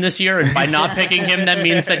picking him this year, and by not picking him, that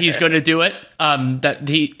means that he's going to do it.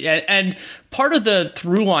 And part of the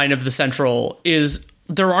through line of the Central is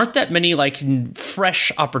there aren't that many like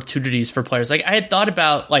fresh opportunities for players. Like I had thought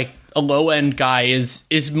about like a low end guy is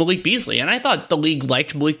Malik Beasley, and I thought the league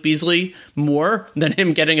liked Malik Beasley more than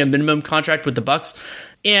him getting a minimum contract with the Bucks.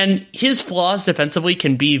 And his flaws defensively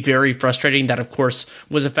can be very frustrating. That, of course,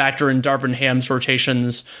 was a factor in Darvin Ham's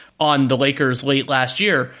rotations on the Lakers late last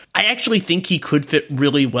year. I actually think he could fit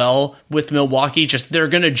really well with Milwaukee. Just they're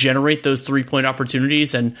going to generate those 3-point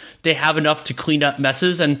opportunities, and they have enough to clean up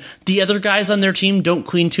messes. And the other guys on their team don't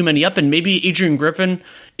clean too many up. And maybe Adrian Griffin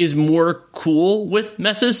is more cool with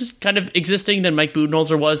messes kind of existing than Mike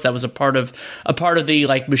Budenholzer was. That was a part of the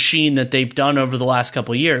like machine that they've done over the last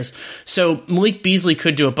couple of years. So Malik Beasley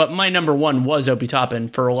could do it, but my number one was Obi Toppin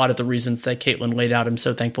for a lot of the reasons that Caitlin laid out. I'm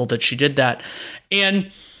so thankful that she did that.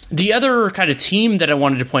 And the other kind of team that I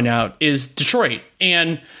wanted to point out is Detroit.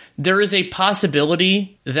 And there is a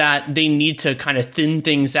possibility that they need to kind of thin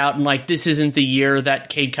things out, and like this isn't the year that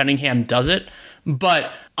Cade Cunningham does it.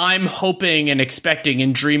 But I'm hoping and expecting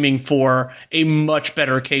and dreaming for a much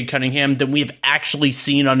better Cade Cunningham than we have actually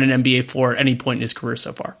seen on an NBA floor at any point in his career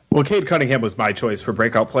so far. Well, Cade Cunningham was my choice for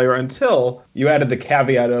breakout player until you added the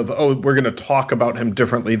caveat of, we're going to talk about him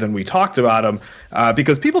differently than we talked about him,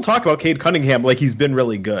 because people talk about Cade Cunningham like he's been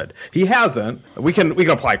really good. He hasn't. We can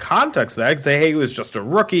apply context to that and say, hey, he was just a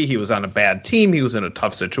rookie. He was on a bad team. He was in a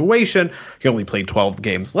tough situation. He only played 12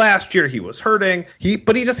 games last year. He was hurting.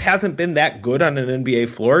 But he just hasn't been that good on an NBA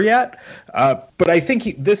floor yet. But I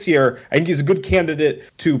think this year, I think he's a good candidate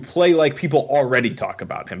to play like people already talk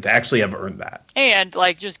about him, to actually have earned that. And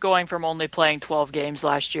like just going from only playing 12 games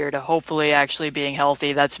last year to hopefully actually being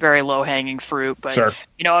healthy, that's very low-hanging fruit. But, sure.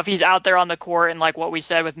 You know, if he's out there on the court and like what we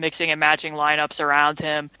said with mixing and matching lineups around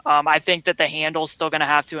him, I think that the handle's still going to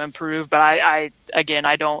have to improve. But I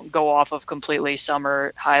don't go off of completely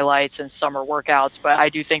summer highlights and summer workouts, but I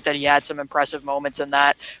do think that he had some impressive moments in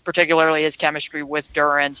that, particularly his chemistry with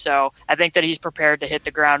Duran. So I think that he's prepared to hit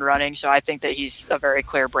the ground running. So I think that he's a very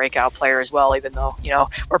clear breakout player as well, even though, you know,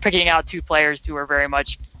 we're picking out two players who are very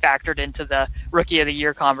much factored into the rookie of the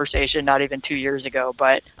year conversation not even 2 years ago,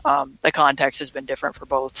 but the context has been different for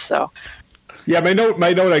both. So yeah, my note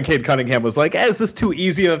on Cade Cunningham was like, is this too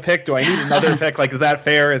easy of a pick? Do I need another pick? Like, is that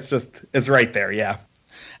fair? It's right there. Yeah.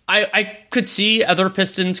 I could see other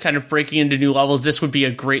Pistons kind of breaking into new levels. This would be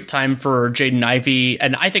a great time for Jaden Ivey,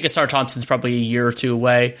 and I think Asar Thompson's probably a year or two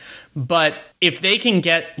away. But if they can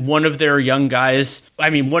get one of their young guys,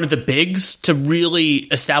 one of the bigs, to really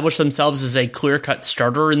establish themselves as a clear-cut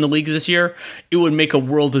starter in the league this year, it would make a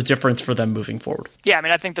world of difference for them moving forward. Yeah,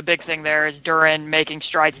 I think the big thing there is Duran making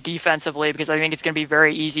strides defensively, because I think it's going to be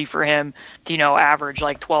very easy for him to, average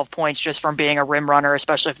like 12 points just from being a rim runner,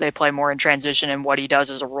 especially if they play more in transition and what he does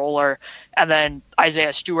as a roller. And then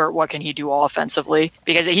Isaiah Stewart, what can he do offensively?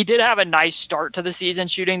 Because he did have a nice start to the season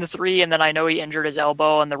shooting the three, and then I know he injured his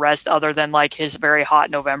elbow and the rest, other than like his very hot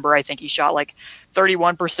November. I think he shot like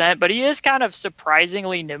 31%, but he is kind of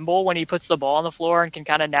surprisingly nimble when he puts the ball on the floor and can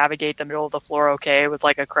kind of navigate the middle of the floor okay with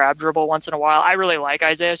like a crab dribble once in a while. I really like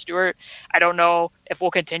Isaiah Stewart. I don't know if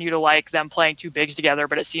we'll continue to like them playing two bigs together,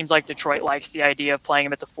 but it seems like Detroit likes the idea of playing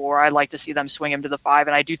him at the 4. I'd like to see them swing him to the 5,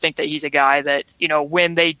 and I do think that he's a guy that, you know,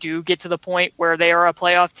 when they do get to the point where they are a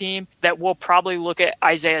playoff team, that we'll probably look at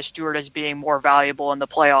Isaiah Stewart as being more valuable in the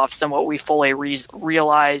playoffs than what we fully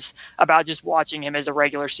realize about just watching him as a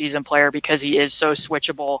regular season player, because he is so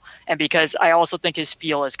switchable, and because I also think his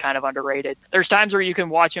feel is kind of underrated. There's times where you can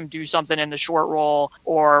watch him do something in the short roll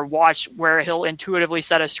or watch where he'll intuitively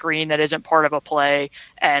set a screen that isn't part of a play,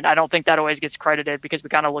 and I don't think that always gets credited, because we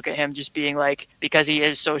kind of look at him just being like, because he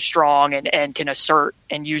is so strong and can assert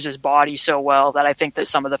and use his body so well, that I think that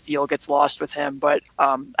some of the feel gets lost with him. But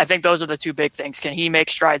I think those are the two big things. Can he make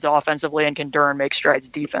strides offensively, and can Duren make strides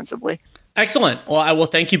defensively? Excellent. Well, I will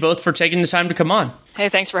thank you both for taking the time to come on. Hey,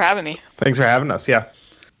 thanks for having me. Thanks for having us. Yeah.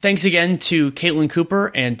 Thanks again to Caitlin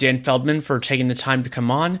Cooper and Dan Feldman for taking the time to come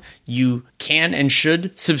on. You can and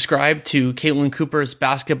should subscribe to Caitlin Cooper's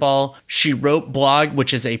Basketball She Wrote blog,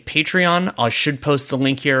 which is a Patreon. I should post the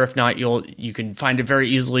link here. If not, you can find it very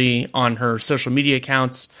easily on her social media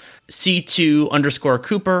accounts.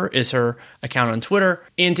 C2_Cooper is her account on Twitter.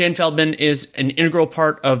 And Dan Feldman is an integral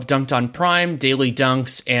part of Dunked on Prime, Daily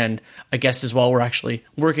Dunks, and a guest as well. We're actually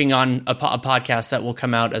working on a podcast that will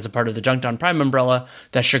come out as a part of the Dunked on Prime umbrella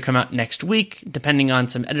that should come out next week, depending on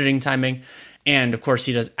some editing timing. And of course,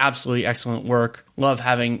 he does absolutely excellent work. Love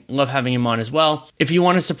having him on as well. If you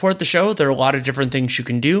want to support the show, there are a lot of different things you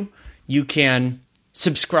can do. You can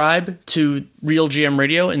subscribe to Real GM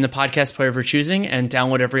Radio in the podcast player of your choosing and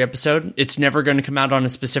download every episode. It's never going to come out on a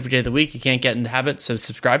specific day of the week. You can't get in the habit, so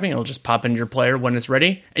subscribing, it'll just pop into your player when it's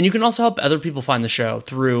ready. And you can also help other people find the show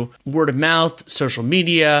through word of mouth, social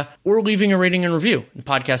media, or leaving a rating and review in the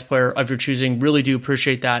podcast player of your choosing. Really do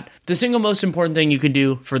appreciate that. The single most important thing you can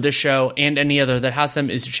do for this show and any other that has them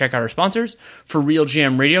is to check out our sponsors. For Real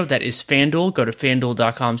GM Radio, that is FanDuel. Go to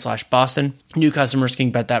FanDuel.com/Boston. New customers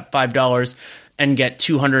can bet that $5 and get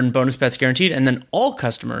 200 in bonus bets guaranteed. And then all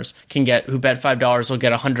customers who bet $5 will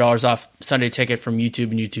get $100 off Sunday Ticket from YouTube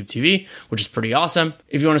and YouTube TV, which is pretty awesome.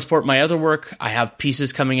 If you want to support my other work, I have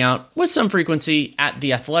pieces coming out with some frequency at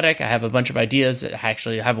The Athletic. I have a bunch of ideas that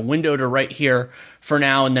actually have a window to write here for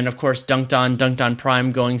now. And then, of course, Dunked on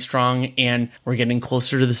Prime going strong, and we're getting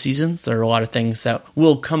closer to the seasons. There are a lot of things that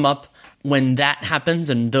will come up when that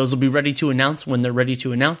happens, and those will be ready to announce when they're ready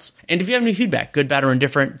to announce. And if you have any feedback, good, bad, or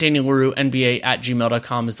indifferent,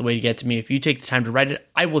 DanielLaRue@gmail.com is the way to get to me. If you take the time to write it,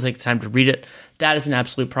 I will take the time to read it. That is an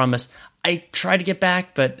absolute promise. I try to get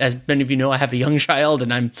back, but as many of you know, I have a young child,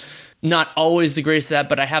 and I'm not always the greatest at that,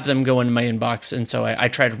 but I have them go into my inbox, and so I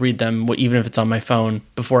try to read them, even if it's on my phone,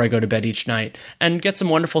 before I go to bed each night, and get some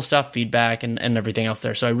wonderful stuff, feedback, and everything else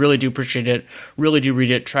there. So I really do appreciate it, really do read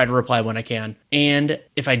it, try to reply when I can. And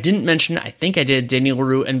if I didn't mention, I think I did,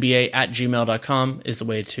 DanielLaRueNBA@gmail.com is the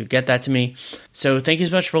way to get that to me. So thank you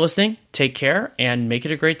so much for listening, take care, and make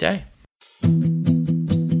it a great day.